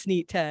interesting. Yeah, it's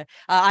neat.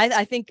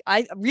 I think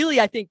I'm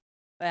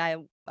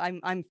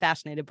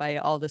fascinated by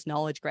all this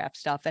knowledge graph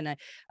stuff, and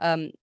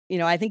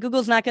I think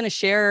Google's not going to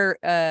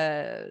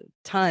share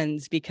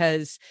tons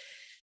because,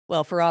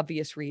 well, for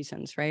obvious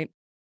reasons, right?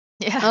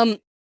 Yeah.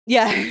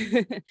 Yeah.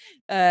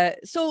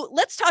 So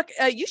let's talk.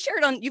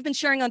 You've been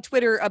sharing on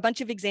Twitter a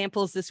bunch of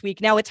examples this week.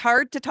 Now it's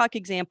hard to talk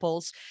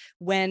examples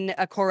when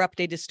a core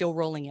update is still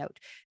rolling out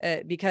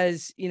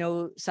because,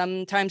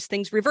 sometimes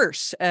things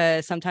reverse.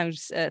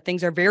 Sometimes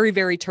things are very,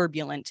 very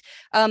turbulent.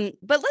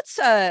 But let's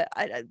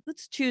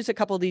choose a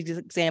couple of these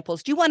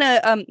examples. Do you want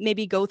to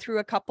maybe go through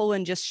a couple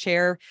and just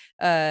share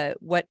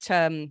what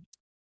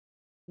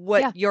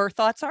your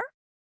thoughts are?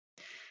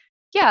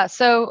 Yeah,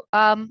 so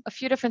a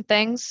few different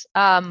things.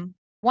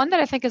 One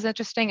that I think is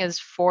interesting is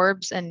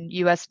Forbes and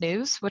US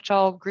News, which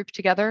I'll group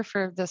together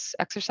for this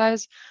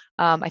exercise.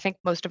 I think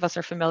most of us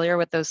are familiar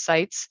with those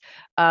sites.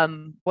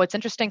 What's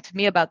interesting to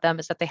me about them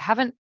is that they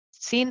haven't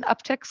seen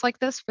upticks like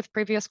this with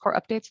previous core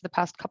updates in the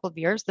past couple of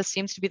years. This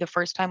seems to be the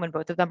first time when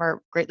both of them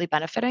are greatly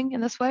benefiting in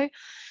this way.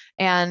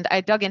 And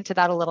I dug into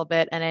that a little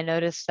bit and I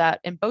noticed that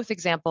in both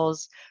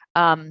examples,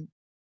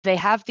 they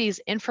have these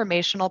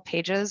informational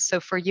pages. So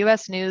for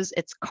US News,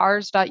 it's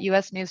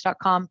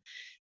cars.usnews.com.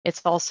 It's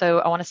also,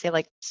 I want to say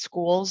like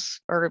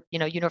schools or,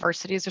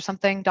 universities or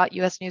something,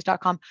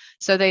 .usnews.com.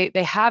 So they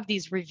have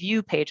these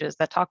review pages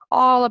that talk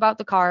all about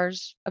the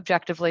cars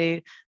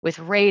objectively with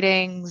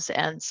ratings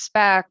and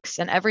specs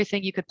and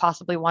everything you could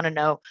possibly want to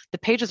know. The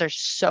pages are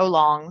so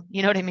long,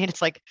 you know what I mean? It's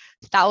like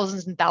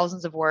thousands and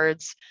thousands of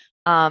words.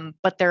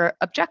 but they're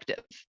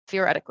objective,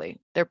 theoretically.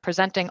 They're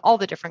presenting all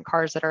the different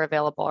cars that are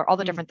available or all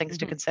the different things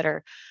to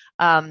consider.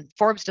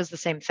 Forbes does the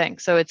same thing.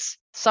 So it's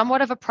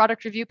somewhat of a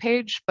product review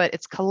page, but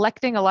it's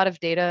collecting a lot of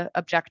data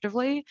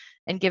objectively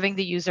and giving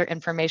the user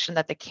information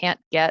that they can't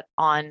get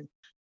on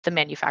the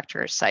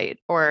manufacturer's site,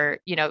 or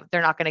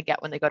they're not going to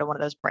get when they go to one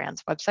of those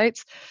brands'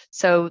 websites.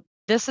 So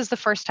this is the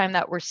first time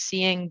that we're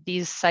seeing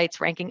these sites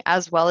ranking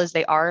as well as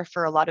they are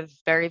for a lot of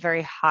very,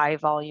 very high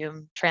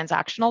volume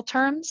transactional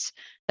terms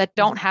that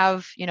don't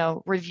have,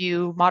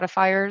 review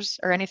modifiers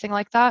or anything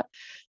like that.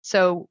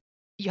 So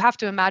you have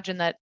to imagine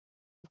that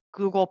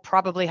Google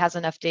probably has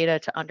enough data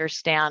to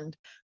understand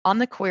on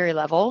the query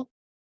level,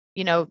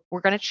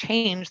 we're going to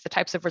change the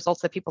types of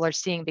results that people are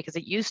seeing, because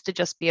it used to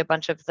just be a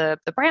bunch of the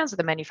brands or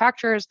the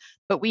manufacturers,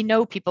 but we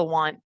know people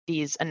want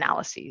these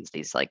analyses,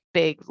 these like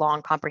big,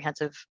 long,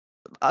 comprehensive,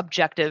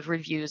 objective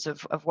reviews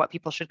of what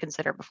people should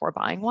consider before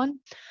buying one.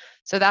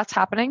 So that's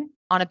happening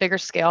on a bigger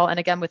scale. And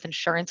again, with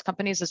insurance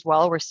companies as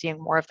well, we're seeing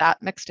more of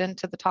that mixed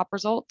into the top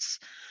results.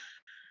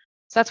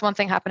 So that's one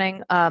thing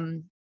happening.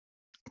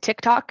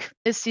 TikTok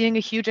is seeing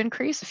a huge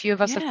increase. A few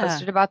of us have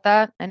posted about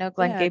that. I know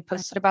Glenn Gabe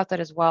posted about that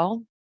as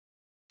well.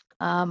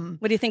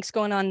 What do you think's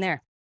going on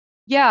there?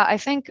 Yeah, I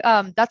think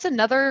that's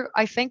another,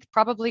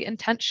 probably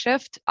intent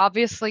shift.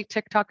 Obviously,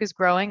 TikTok is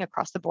growing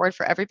across the board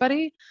for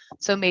everybody.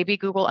 So maybe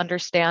Google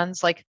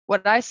understands, like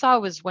what I saw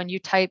was when you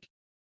type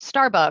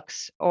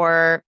Starbucks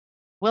or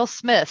Will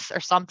Smith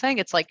or something,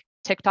 it's like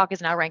TikTok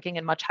is now ranking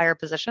in much higher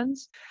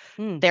positions,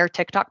 their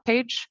TikTok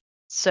page.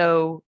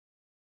 So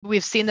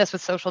we've seen this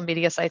with social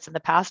media sites in the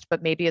past,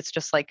 but maybe it's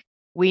just like,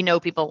 we know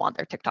people want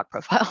their TikTok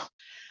profile.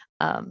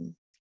 And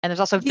there's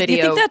also video. Do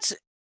you think that's,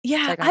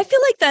 I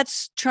feel like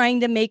that's trying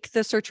to make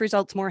the search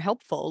results more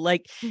helpful.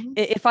 Like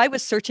if I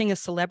was searching a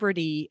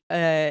celebrity,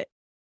 you're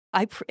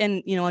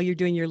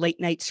doing your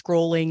late night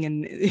scrolling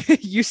and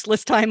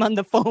useless time on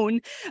the phone,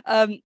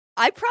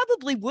 I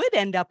probably would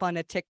end up on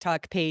a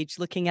TikTok page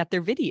looking at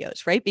their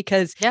videos, right?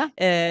 Because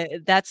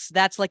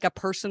that's like a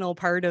personal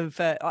part of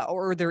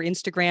or their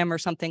Instagram or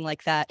something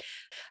like that.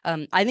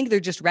 I think they're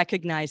just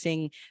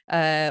recognizing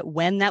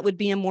when that would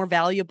be a more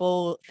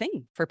valuable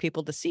thing for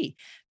people to see.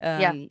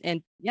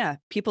 And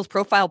people's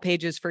profile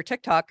pages for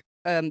TikTok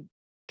kind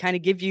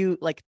of give you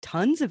like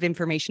tons of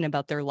information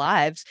about their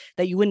lives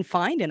that you wouldn't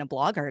find in a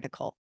blog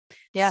article.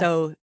 Yeah.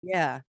 So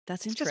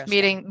that's interesting.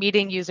 Just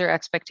meeting user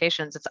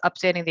expectations. It's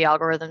updating the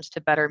algorithms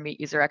to better meet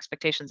user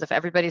expectations. If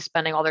everybody's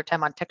spending all their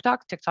time on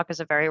TikTok, TikTok is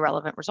a very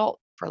relevant result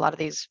for a lot of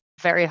these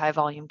very high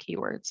volume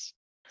keywords.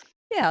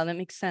 Yeah, that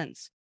makes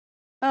sense.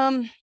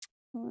 What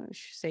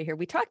should I say here?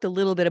 We talked a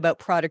little bit about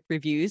product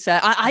reviews.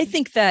 I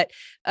think that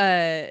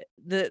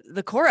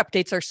the core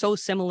updates are so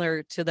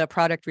similar to the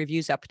product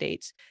reviews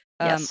updates.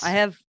 Yes. I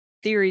have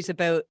theories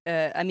about,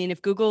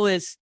 if Google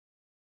is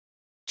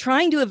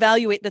trying to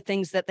evaluate the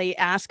things that they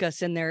ask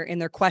us in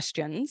their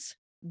questions,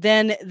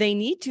 then they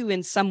need to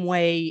in some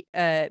way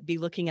be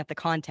looking at the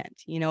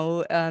content,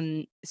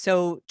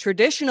 so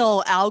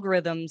traditional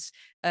algorithms,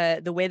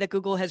 the way that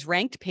Google has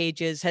ranked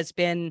pages has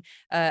been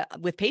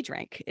with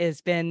PageRank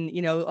has been,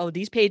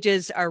 these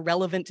pages are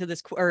relevant to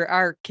this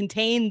or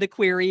contain the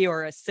query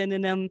or a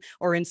synonym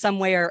or in some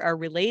way are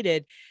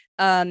related,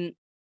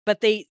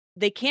 but they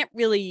can't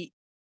really.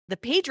 The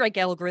PageRank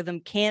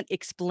algorithm can't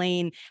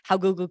explain how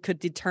Google could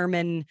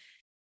determine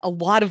a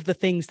lot of the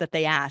things that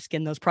they ask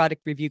in those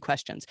product review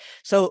questions.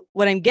 So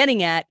what I'm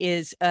getting at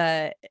is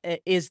that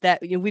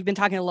we've been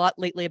talking a lot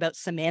lately about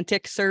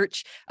semantic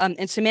search,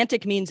 and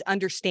semantic means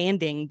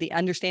understanding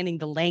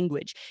the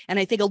language. And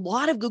I think a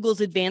lot of Google's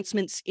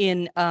advancements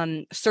in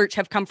search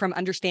have come from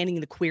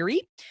understanding the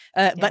query,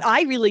 but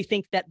I really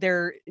think that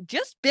they're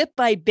just bit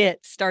by bit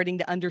starting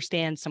to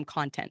understand some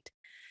content.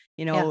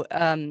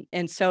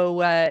 And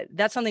so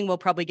that's something we'll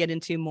probably get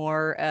into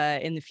more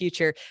in the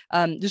future.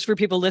 Just for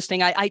people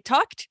listening, I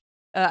talked,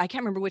 I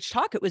can't remember which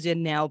talk it was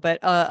in now, but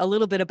a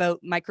little bit about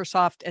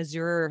Microsoft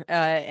Azure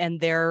and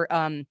they're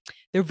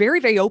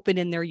very, very open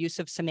in their use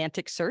of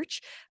semantic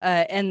search.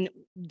 And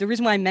the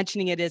reason why I'm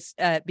mentioning it is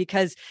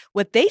because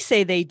what they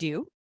say they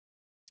do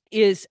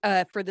is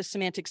for the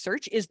semantic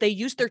search is they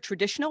use their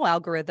traditional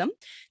algorithm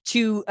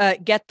to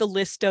get the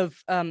list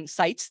of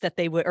sites that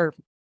they would, or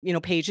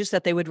pages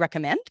that they would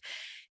recommend.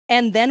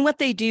 And then what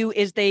they do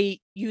is they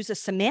use a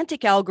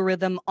semantic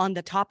algorithm on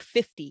the top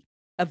 50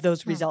 of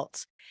those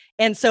results.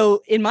 And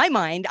so in my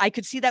mind, I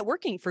could see that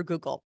working for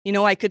Google.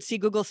 I could see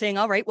Google saying,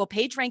 all right, well,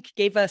 PageRank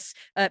gave us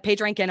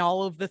PageRank and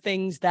all of the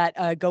things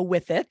that go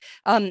with it,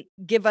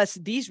 give us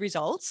these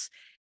results.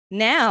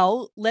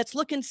 Now let's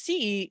look and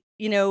see,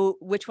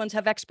 which ones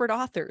have expert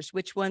authors,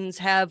 which ones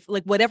have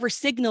like whatever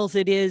signals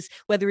it is,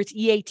 whether it's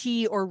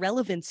EAT or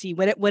relevancy,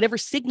 whatever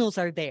signals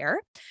are there,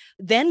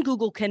 then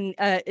Google can,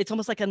 it's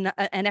almost like an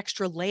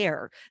extra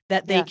layer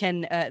that they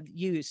can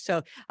use.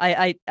 So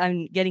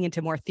I'm getting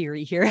into more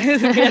theory here. We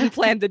hadn't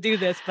planned to do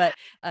this, but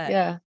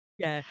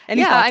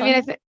Any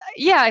thoughts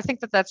I think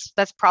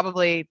that's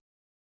probably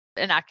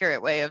an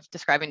accurate way of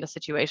describing the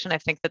situation. I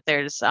think that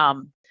there's,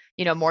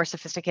 more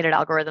sophisticated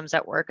algorithms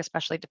at work,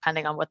 especially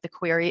depending on what the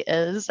query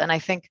is. And I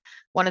think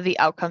one of the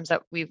outcomes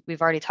that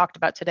we've already talked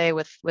about today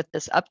with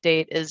this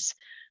update is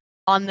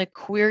on the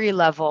query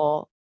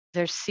level,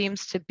 there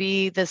seems to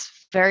be this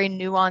very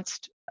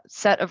nuanced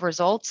set of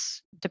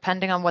results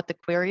depending on what the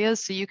query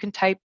is. So you can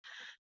type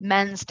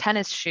men's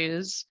tennis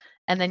shoes,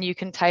 and then you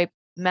can type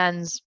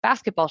men's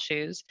basketball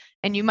shoes,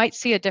 and you might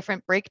see a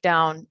different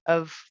breakdown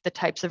of the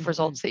types of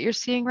results that you're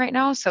seeing right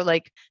now. So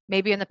like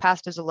maybe in the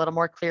past is a little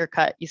more clear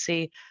cut. You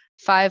see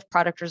 5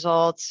 product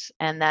results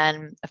and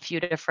then a few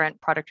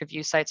different product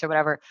review sites or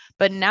whatever.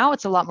 But now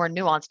it's a lot more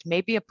nuanced.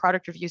 Maybe a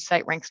product review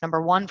site ranks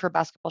number 1 for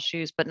basketball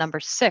shoes, but number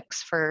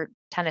 6 for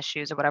tennis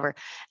shoes or whatever.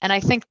 And I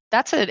think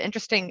that's an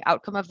interesting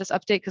outcome of this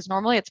update, because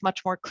normally it's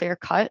much more clear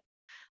cut.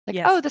 Like,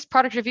 Yes. oh, this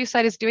product review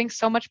site is doing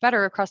so much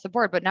better across the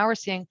board. But now we're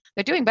seeing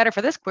they're doing better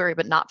for this query,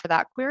 but not for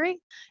that query.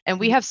 And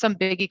we have some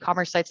big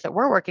e-commerce sites that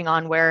we're working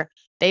on where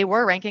they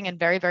were ranking in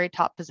very, very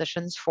top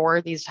positions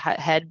for these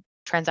head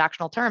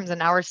transactional terms. And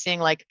now we're seeing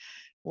like,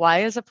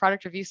 why is a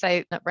product review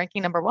site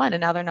ranking number 1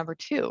 and now they're number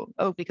 2?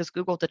 Oh, because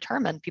Google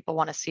determined people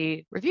want to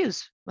see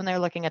reviews when they're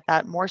looking at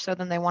that more so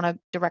than they want to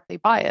directly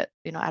buy it,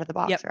 out of the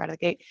box or out of the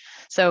gate.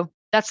 So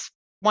that's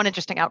one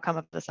interesting outcome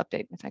of this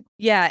update, I think.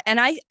 Yeah. And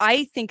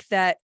I think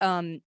that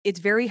it's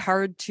very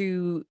hard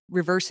to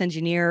reverse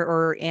engineer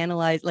or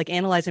analyze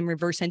and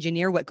reverse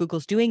engineer what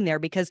Google's doing there,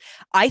 because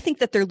I think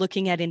that they're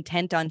looking at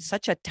intent on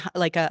such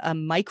a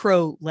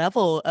micro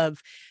level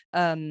of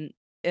not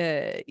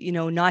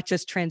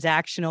just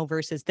transactional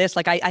versus this.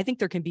 Like I think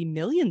there can be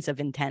millions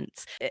of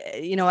intents.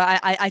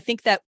 I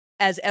think that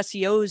as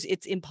SEOs,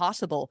 it's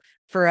impossible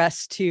for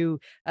us to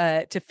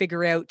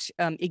figure out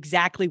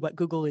exactly what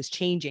Google is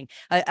changing.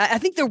 I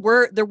think there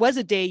was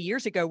a day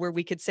years ago where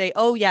we could say,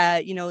 oh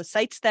yeah,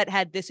 sites that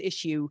had this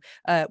issue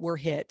were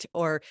hit,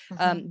 or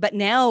but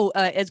now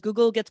as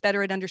Google gets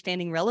better at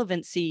understanding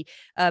relevancy,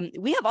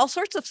 we have all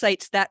sorts of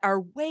sites that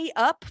are way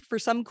up for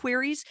some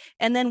queries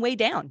and then way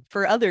down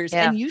for others.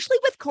 Yeah. And usually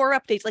with core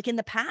updates, like in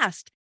the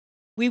past,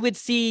 we would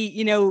see,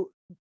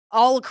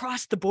 all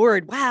across the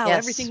board. Wow, Yes.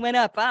 everything went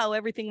up. Wow,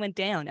 everything went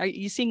down. Are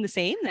you seeing the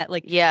same? That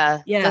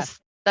yeah.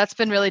 That's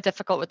been really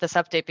difficult with this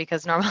update,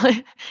 because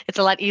normally it's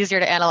a lot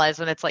easier to analyze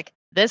when it's like,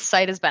 this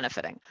site is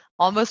benefiting.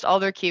 Almost all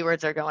their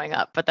keywords are going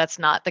up, but that's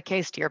not the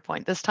case to your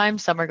point. This time,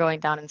 some are going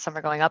down and some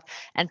are going up.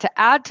 And to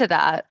add to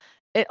that,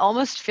 it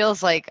almost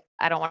feels like,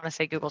 I don't want to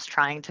say Google's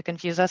trying to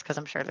confuse us, because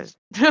I'm sure there's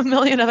a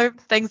million other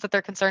things that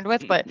they're concerned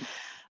with, but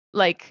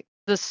like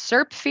the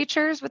SERP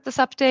features with this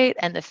update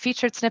and the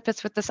featured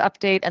snippets with this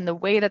update and the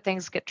way that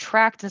things get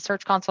tracked in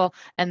Search Console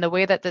and the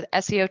way that the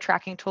SEO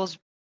tracking tools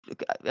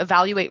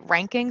evaluate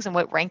rankings and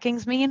what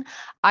rankings mean,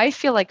 I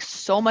feel like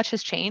so much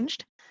has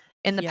changed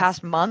in the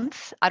past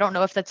month. I don't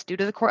know if that's due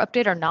to the core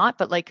update or not,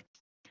 but like,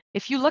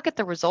 if you look at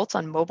the results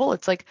on mobile,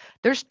 it's like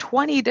there's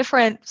 20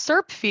 different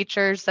SERP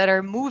features that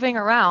are moving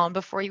around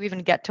before you even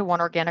get to one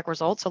organic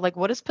result. So like,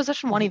 what does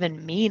position 1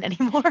 even mean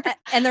anymore?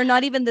 And they're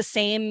not even the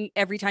same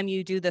every time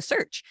you do the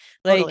search.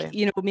 Like,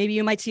 Totally. Maybe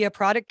you might see a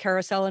product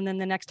carousel and then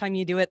the next time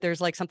you do it, there's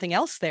like something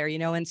else there,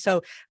 and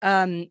so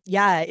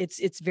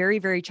it's very,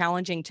 very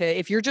challenging to,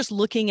 if you're just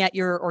looking at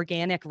your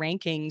organic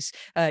rankings,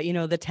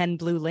 the 10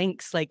 blue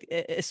links, like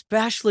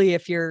especially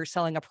if you're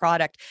selling a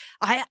product.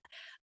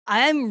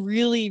 I'm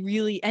really,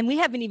 really, and we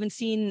haven't even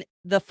seen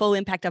the full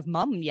impact of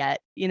Mum yet,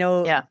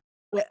 Yeah.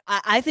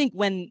 I think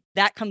when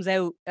that comes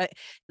out,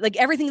 like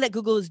everything that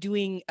Google is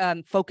doing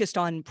focused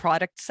on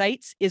product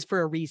sites is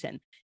for a reason,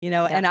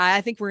 and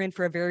I think we're in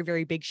for a very,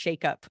 very big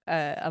shakeup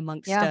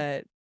amongst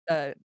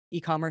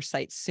e-commerce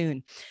sites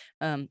soon,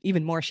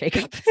 even more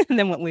shakeup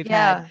than what we've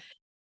had.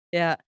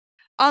 Yeah.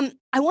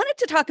 I wanted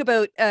to talk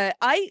about,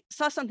 I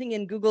saw something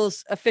in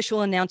Google's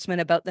official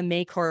announcement about the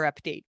May core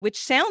update, which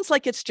sounds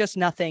like it's just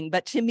nothing,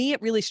 but to me,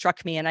 it really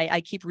struck me, and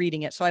I keep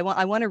reading it. So I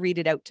want to read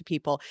it out to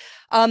people.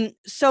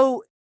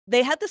 So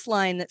they had this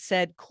line that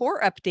said,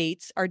 core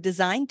updates are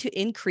designed to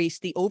increase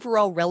the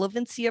overall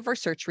relevancy of our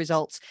search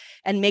results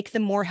and make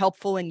them more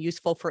helpful and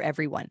useful for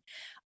everyone.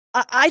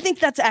 I think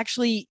that's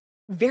actually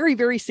very,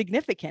 very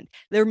significant.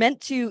 They're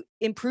meant to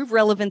improve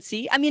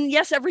relevancy. I mean,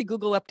 yes, every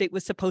Google update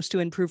was supposed to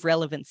improve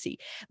relevancy,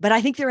 but I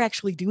think they're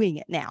actually doing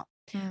it now,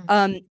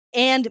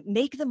 and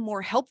make them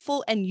more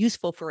helpful and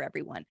useful for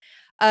everyone.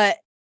 I'm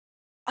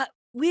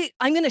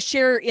going to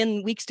share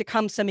in weeks to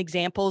come some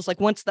examples, like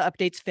once the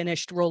update's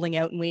finished rolling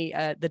out and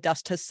the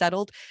dust has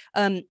settled.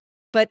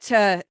 But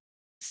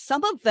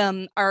some of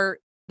them are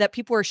that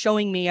people are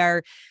showing me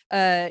are,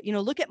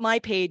 look at my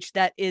page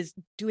that is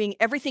doing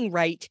everything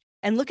right,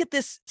 and look at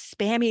this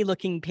spammy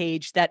looking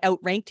page that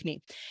outranked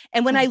me.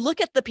 And when I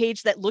look at the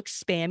page that looks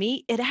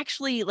spammy, it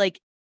actually like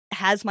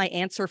has my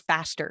answer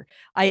faster.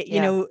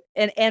 So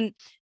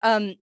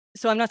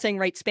I'm not saying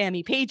write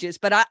spammy pages,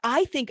 but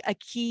I think a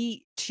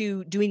key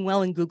to doing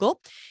well in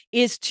Google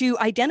is to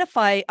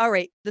identify, all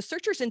right, the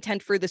searcher's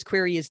intent for this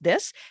query is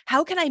this.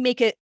 How can I make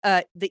it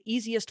the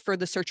easiest for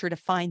the searcher to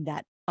find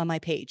that on my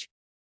page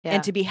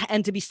and to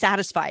be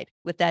satisfied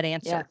with that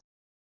answer?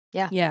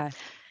 Yeah.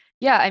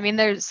 Yeah, I mean,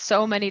 there's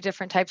so many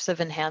different types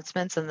of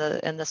enhancements in the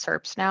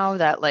SERPs now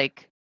that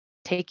like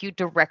take you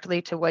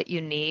directly to what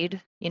you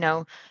need. You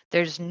know,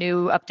 there's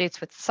new updates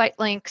with site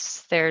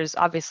links. There's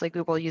obviously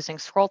Google using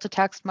scroll to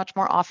text much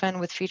more often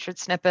with featured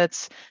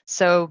snippets.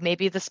 So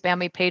maybe the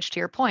spammy page, to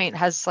your point,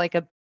 has like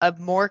a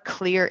more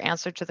clear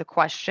answer to the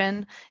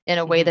question in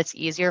a way Mhm. that's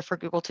easier for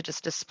Google to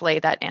just display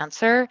that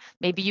answer.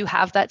 Maybe you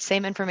have that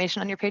same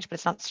information on your page, but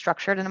it's not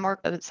structured in a more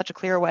such a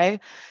clear way.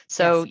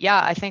 So Yes.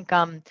 yeah, I think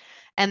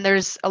and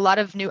there's a lot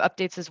of new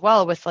updates as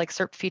well with like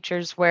SERP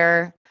features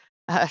where,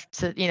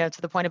 to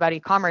the point about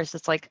e-commerce,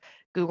 it's like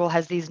Google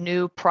has these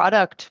new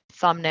product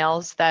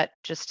thumbnails that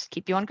just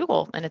keep you on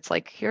Google. And it's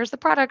like, here's the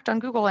product on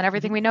Google and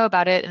everything Mhm. we know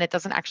about it. And it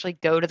doesn't actually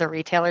go to the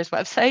retailer's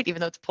website, even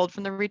though it's pulled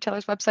from the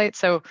retailer's website.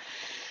 So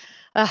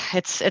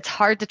it's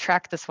hard to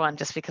track this one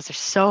just because there's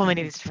so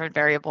many of Mhm. these different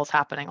variables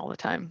happening all the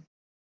time.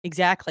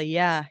 Exactly.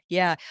 Yeah.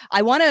 Yeah.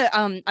 I want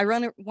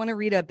to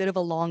read a bit of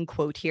a long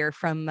quote here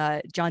from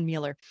John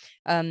Mueller.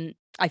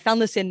 I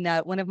found this in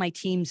one of my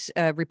team's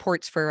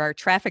reports for our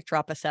traffic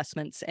drop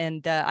assessments,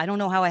 and I don't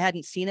know how I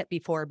hadn't seen it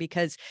before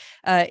because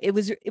it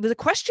was a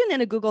question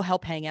in a Google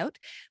Help Hangout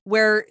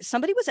where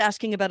somebody was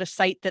asking about a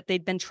site that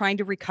they'd been trying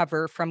to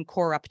recover from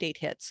core update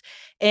hits,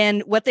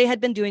 and what they had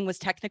been doing was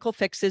technical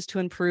fixes to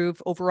improve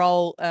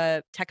overall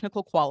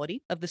technical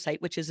quality of the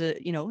site, which is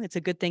it's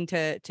a good thing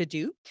to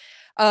do.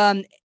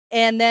 Um,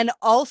 and then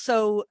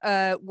also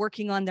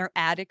working on their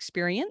ad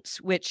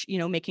experience, which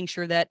making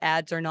sure that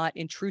ads are not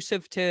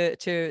intrusive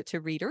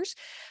to readers.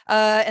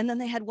 And then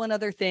they had one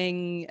other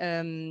thing.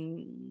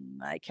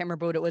 I can't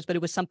remember what it was, but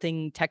it was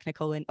something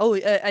technical. And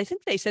I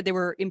think they said they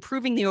were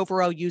improving the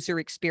overall user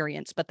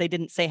experience, but they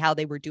didn't say how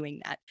they were doing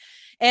that.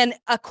 And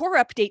a core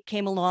update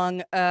came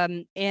along.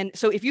 And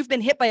so if you've been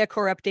hit by a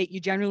core update,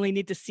 you generally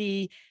need to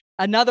see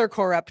another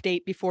core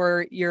update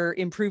before your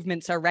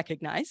improvements are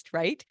recognized,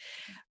 right?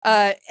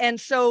 And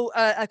so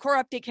a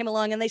core update came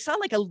along and they saw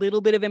like a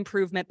little bit of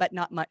improvement, but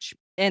not much.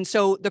 And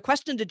so the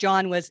question to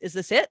John was, is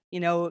this it?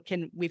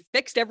 Can we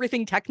fixed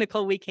everything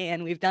technical we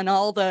can? We've done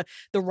all the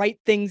right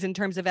things in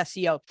terms of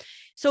SEO.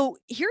 So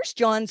here's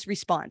John's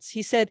response.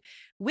 He said,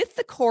 with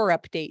the core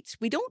updates,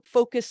 we don't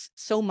focus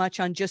so much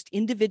on just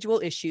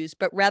individual issues,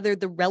 but rather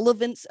the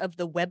relevance of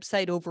the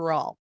website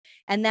overall.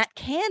 And that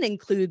can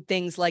include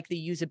things like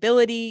the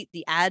usability,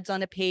 the ads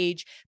on a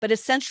page, but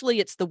essentially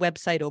it's the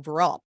website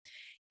overall.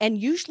 And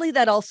usually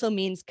that also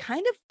means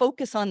kind of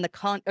focus on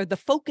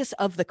the focus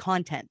of the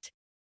content,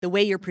 the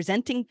way you're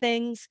presenting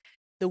things,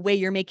 the way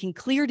you're making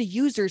clear to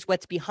users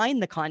what's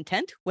behind the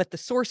content, what the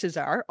sources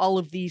are, all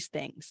of these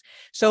things.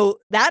 So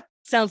that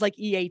sounds like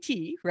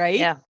EAT, right?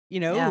 Yeah.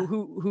 Yeah.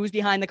 Who's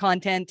behind the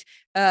content,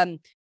 um,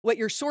 what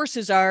your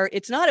sources are.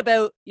 It's not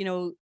about,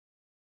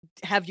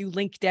 have you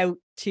linked out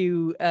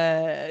to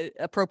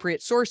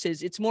appropriate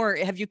sources. It's more,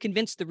 have you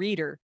convinced the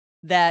reader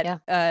that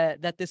Yeah.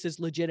 that this is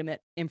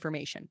legitimate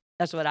information?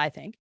 That's what I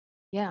think.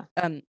 Yeah.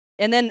 And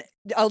then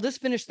I'll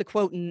just finish the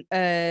quote.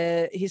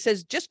 And he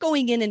says, just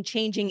going in and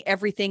changing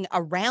everything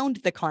around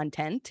the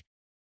content,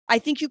 I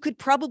think you could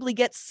probably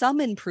get some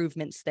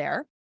improvements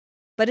there.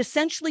 But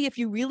essentially, if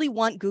you really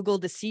want Google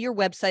to see your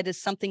website as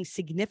something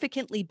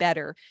significantly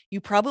better,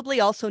 you probably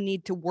also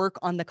need to work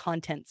on the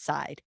content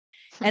side.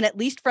 And at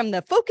least from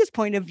the focus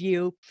point of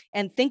view,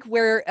 and think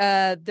where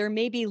there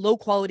may be low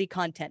quality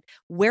content.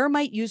 Where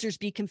might users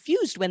be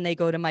confused when they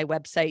go to my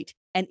website?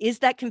 And is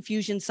that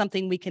confusion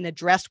something we can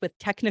address with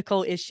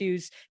technical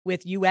issues,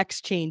 with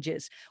UX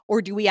changes?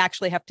 Or do we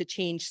actually have to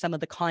change some of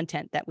the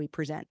content that we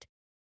present?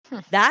 Hmm.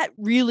 That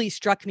really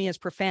struck me as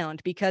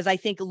profound because I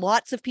think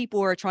lots of people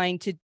are trying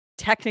to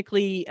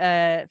technically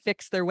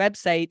fix their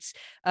websites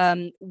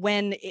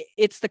when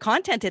it's the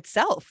content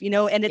itself,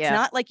 and it's Yeah.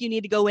 not like you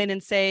need to go in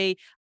and say,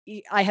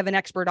 I have an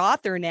expert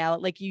author now.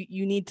 Like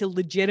you need to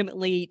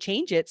legitimately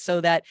change it so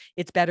that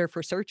it's better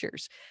for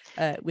searchers,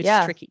 which is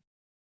Yeah. tricky.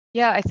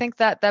 Yeah, I think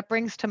that that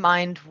brings to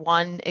mind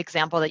one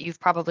example that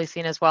you've probably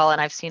seen as well, and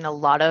I've seen a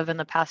lot of in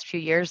the past few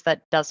years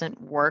that doesn't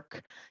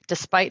work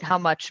despite how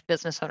much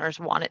business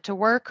owners want it to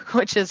work,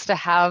 which is to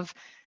have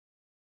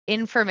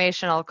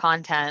informational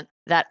content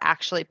that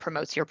actually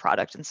promotes your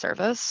product and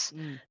service.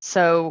 Mm.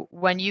 So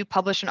when you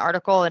publish an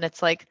article and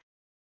it's like,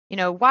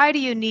 why do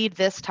you need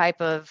this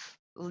type of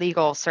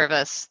legal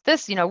service?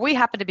 This, we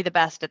happen to be the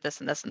best at this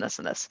and this and this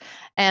and this.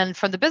 And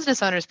from the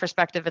business owner's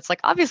perspective, it's like,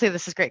 obviously,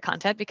 this is great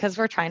content because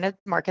we're trying to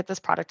market this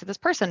product to this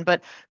person.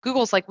 But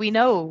Google's like, we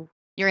know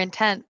your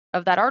intent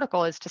of that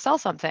article is to sell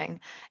something.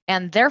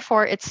 And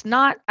therefore, it's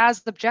not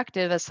as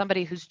objective as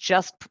somebody who's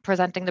just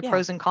presenting the Yeah.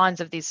 pros and cons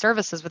of these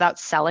services without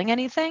selling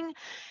anything.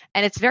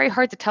 And it's very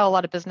hard to tell a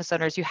lot of business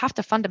owners you have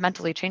to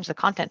fundamentally change the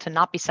content to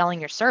not be selling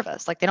your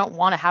service. Like they don't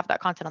want to have that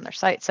content on their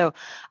site. So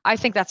I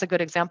think that's a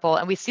good example.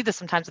 And we see this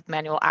sometimes with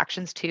manual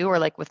actions too, or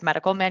like with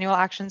medical manual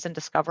actions in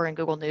Discover and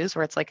Google News,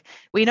 where it's like,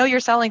 we know you're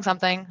selling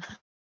something,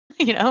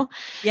 you know?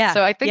 Yeah.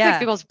 So I think that Yeah.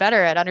 Google's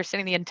better at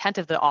understanding the intent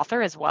of the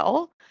author as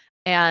well.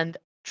 And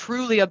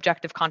truly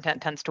objective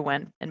content tends to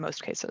win in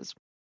most cases.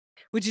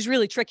 Which is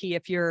really tricky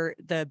if you're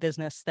the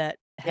business that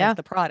has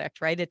the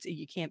product, right?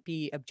 You can't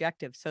be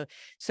objective.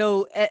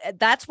 So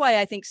that's why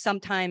I think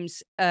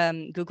sometimes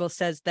Google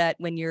says that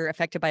when you're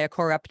affected by a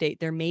core update,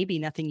 there may be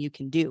nothing you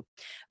can do.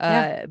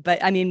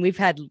 But I mean, we've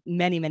had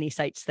many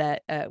sites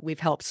that we've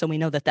helped, so we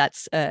know that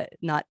that's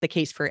not the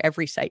case for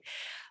every site.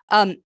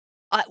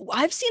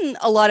 I've seen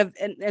a lot of,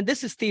 and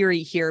this is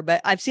theory here, but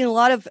I've seen a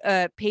lot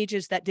of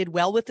pages that did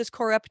well with this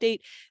core update,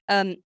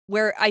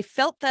 where I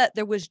felt that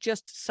there was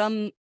just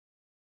some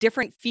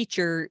different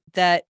feature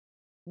that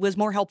was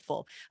more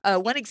helpful.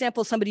 One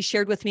example somebody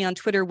shared with me on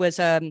Twitter was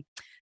the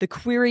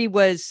query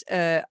was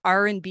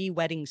R&B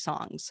wedding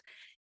songs.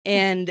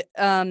 And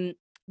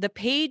the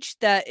page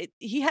that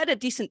he had a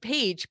decent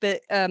page,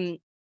 but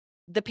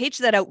the page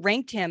that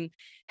outranked him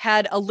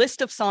had a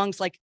list of songs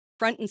like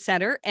front and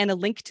center and a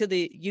link to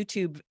the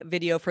YouTube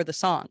video for the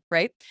song,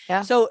 right?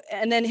 Yeah. So,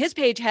 and then his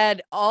page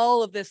had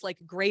all of this like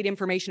great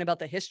information about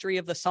the history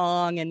of the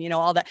song and, you know,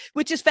 all that,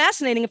 which is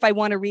fascinating if I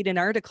want to read an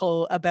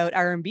article about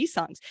R&B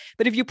songs.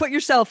 But if you put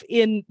yourself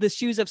in the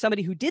shoes of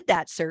somebody who did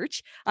that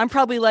search, I'm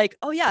probably like,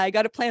 oh yeah, I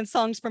got to plan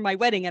songs for my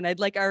wedding and I'd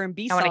like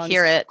R&B songs. I want to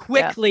hear it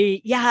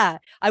quickly. Yeah,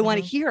 I want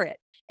to hear it.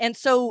 And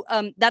so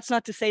that's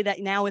not to say that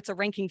now it's a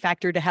ranking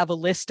factor to have a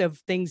list of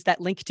things that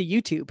link to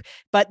YouTube,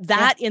 but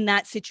that in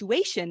that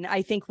situation,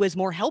 I think was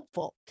more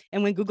helpful.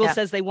 And when Google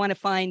says they want to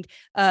find,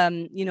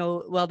 you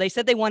know, well, they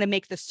said they want to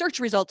make the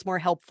search results more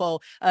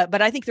helpful,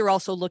 but I think they're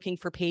also looking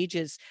for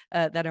pages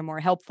that are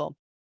more helpful.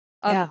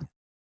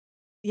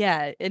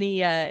 Yeah.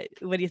 Any,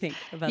 what do you think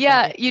about that?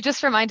 Yeah, you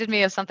just reminded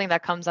me of something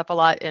that comes up a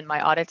lot in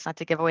my audits, not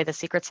to give away the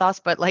secret sauce,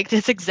 but like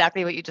it's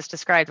exactly what you just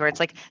described, where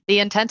it's like the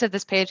intent of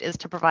this page is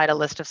to provide a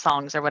list of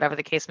songs or whatever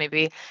the case may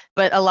be.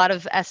 But a lot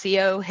of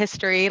SEO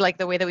history, like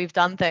the way that we've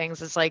done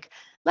things is like,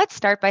 let's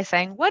start by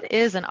saying, what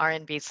is an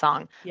R&B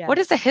song? What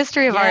is the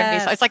history of R&B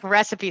song? It's like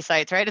recipe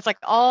sites, right? It's like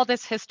all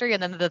this history,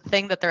 and then the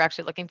thing that they're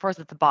actually looking for is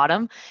at the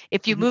bottom.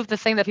 If you move the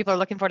thing that people are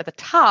looking for to the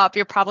top,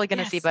 you're probably going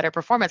to see better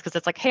performance, because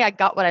it's like, hey, I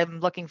got what I'm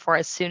looking for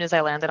as soon as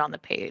I landed on the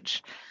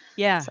page.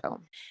 Yeah. So,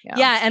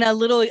 and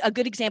a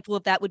good example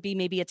of that would be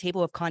maybe a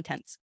table of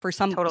contents for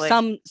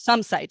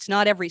some sites,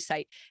 not every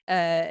site.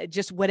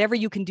 Just whatever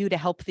you can do to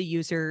help the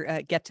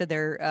user get to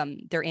their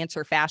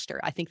answer faster.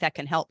 I think that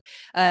can help.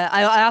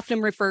 I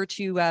often refer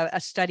to a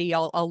study.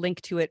 I'll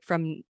link to it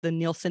from the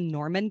Nielsen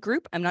Norman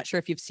Group. I'm not sure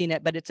if you've seen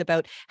it, but it's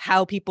about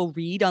how people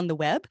read on the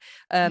web.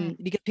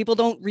 Because people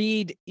don't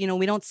read. You know,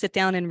 we don't sit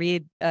down and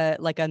read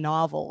like a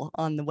novel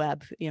on the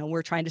web. You know,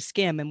 we're trying to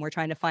skim and we're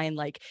trying to find,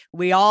 like,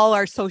 we all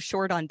are so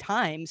short on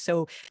time,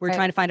 so we're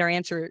trying to find our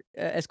answer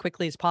as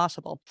quickly as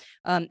possible.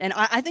 And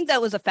I think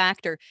that was a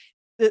factor.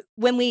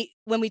 When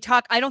we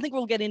talk, I don't think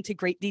we'll get into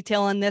great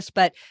detail on this,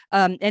 but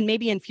and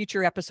maybe in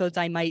future episodes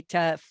I might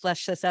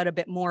flesh this out a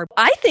bit more.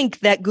 I think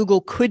that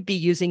Google could be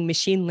using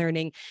machine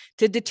learning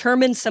to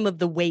determine some of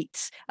the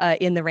weights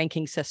in the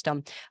ranking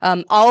system.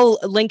 I'll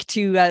link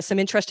to some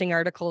interesting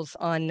articles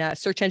on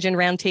Search Engine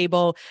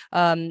Roundtable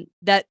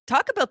that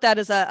talk about that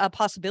as a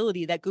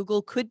possibility, that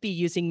Google could be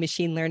using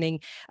machine learning.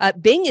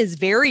 Bing is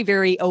very,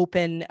 very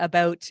open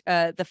about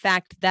the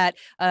fact that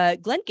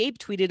Glenn Gabe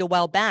tweeted a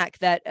while back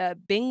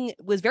that Bing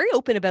was very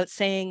open about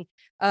saying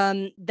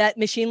that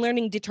machine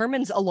learning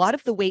determines a lot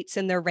of the weights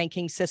in their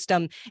ranking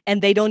system,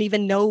 and they don't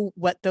even know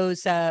what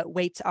those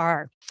weights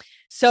are.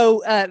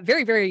 So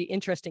very, very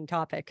interesting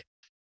topic.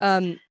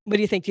 What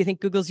do you think? Do you think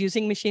Google's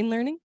using machine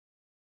learning?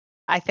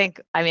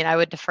 I mean, I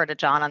would defer to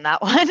John on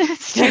that one.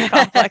 It's too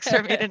complex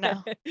for me to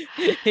know.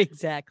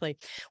 Exactly.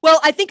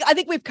 Well, I think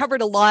we've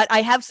covered a lot.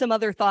 I have some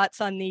other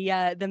thoughts on the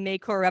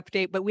Maycore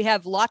update, but we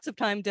have lots of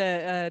time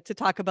to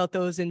talk about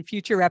those in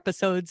future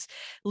episodes.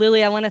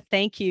 Lily, I want to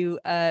thank you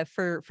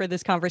for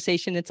this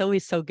conversation. It's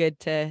always so good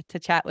to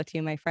chat with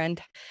you, my friend.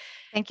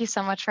 Thank you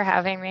so much for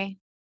having me.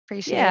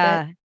 Appreciate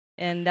it.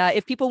 And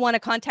if people want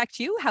to contact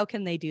you, how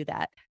can they do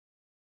that?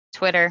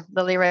 Twitter,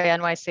 Lily Ray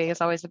NYC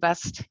is always the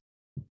best.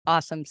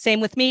 Awesome. Same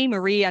with me.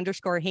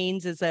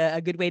 Marie_Haynes is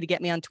a good way to get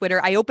me on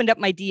Twitter. I opened up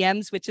my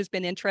DMs, which has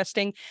been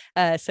interesting.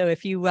 So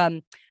if you,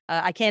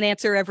 I can't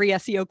answer every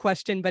SEO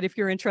question, but if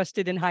you're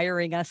interested in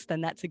hiring us,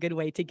 then that's a good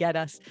way to get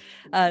us.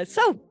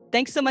 So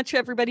thanks so much,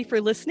 everybody, for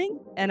listening.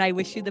 And I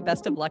wish you the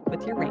best of luck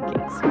with your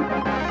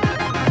rankings.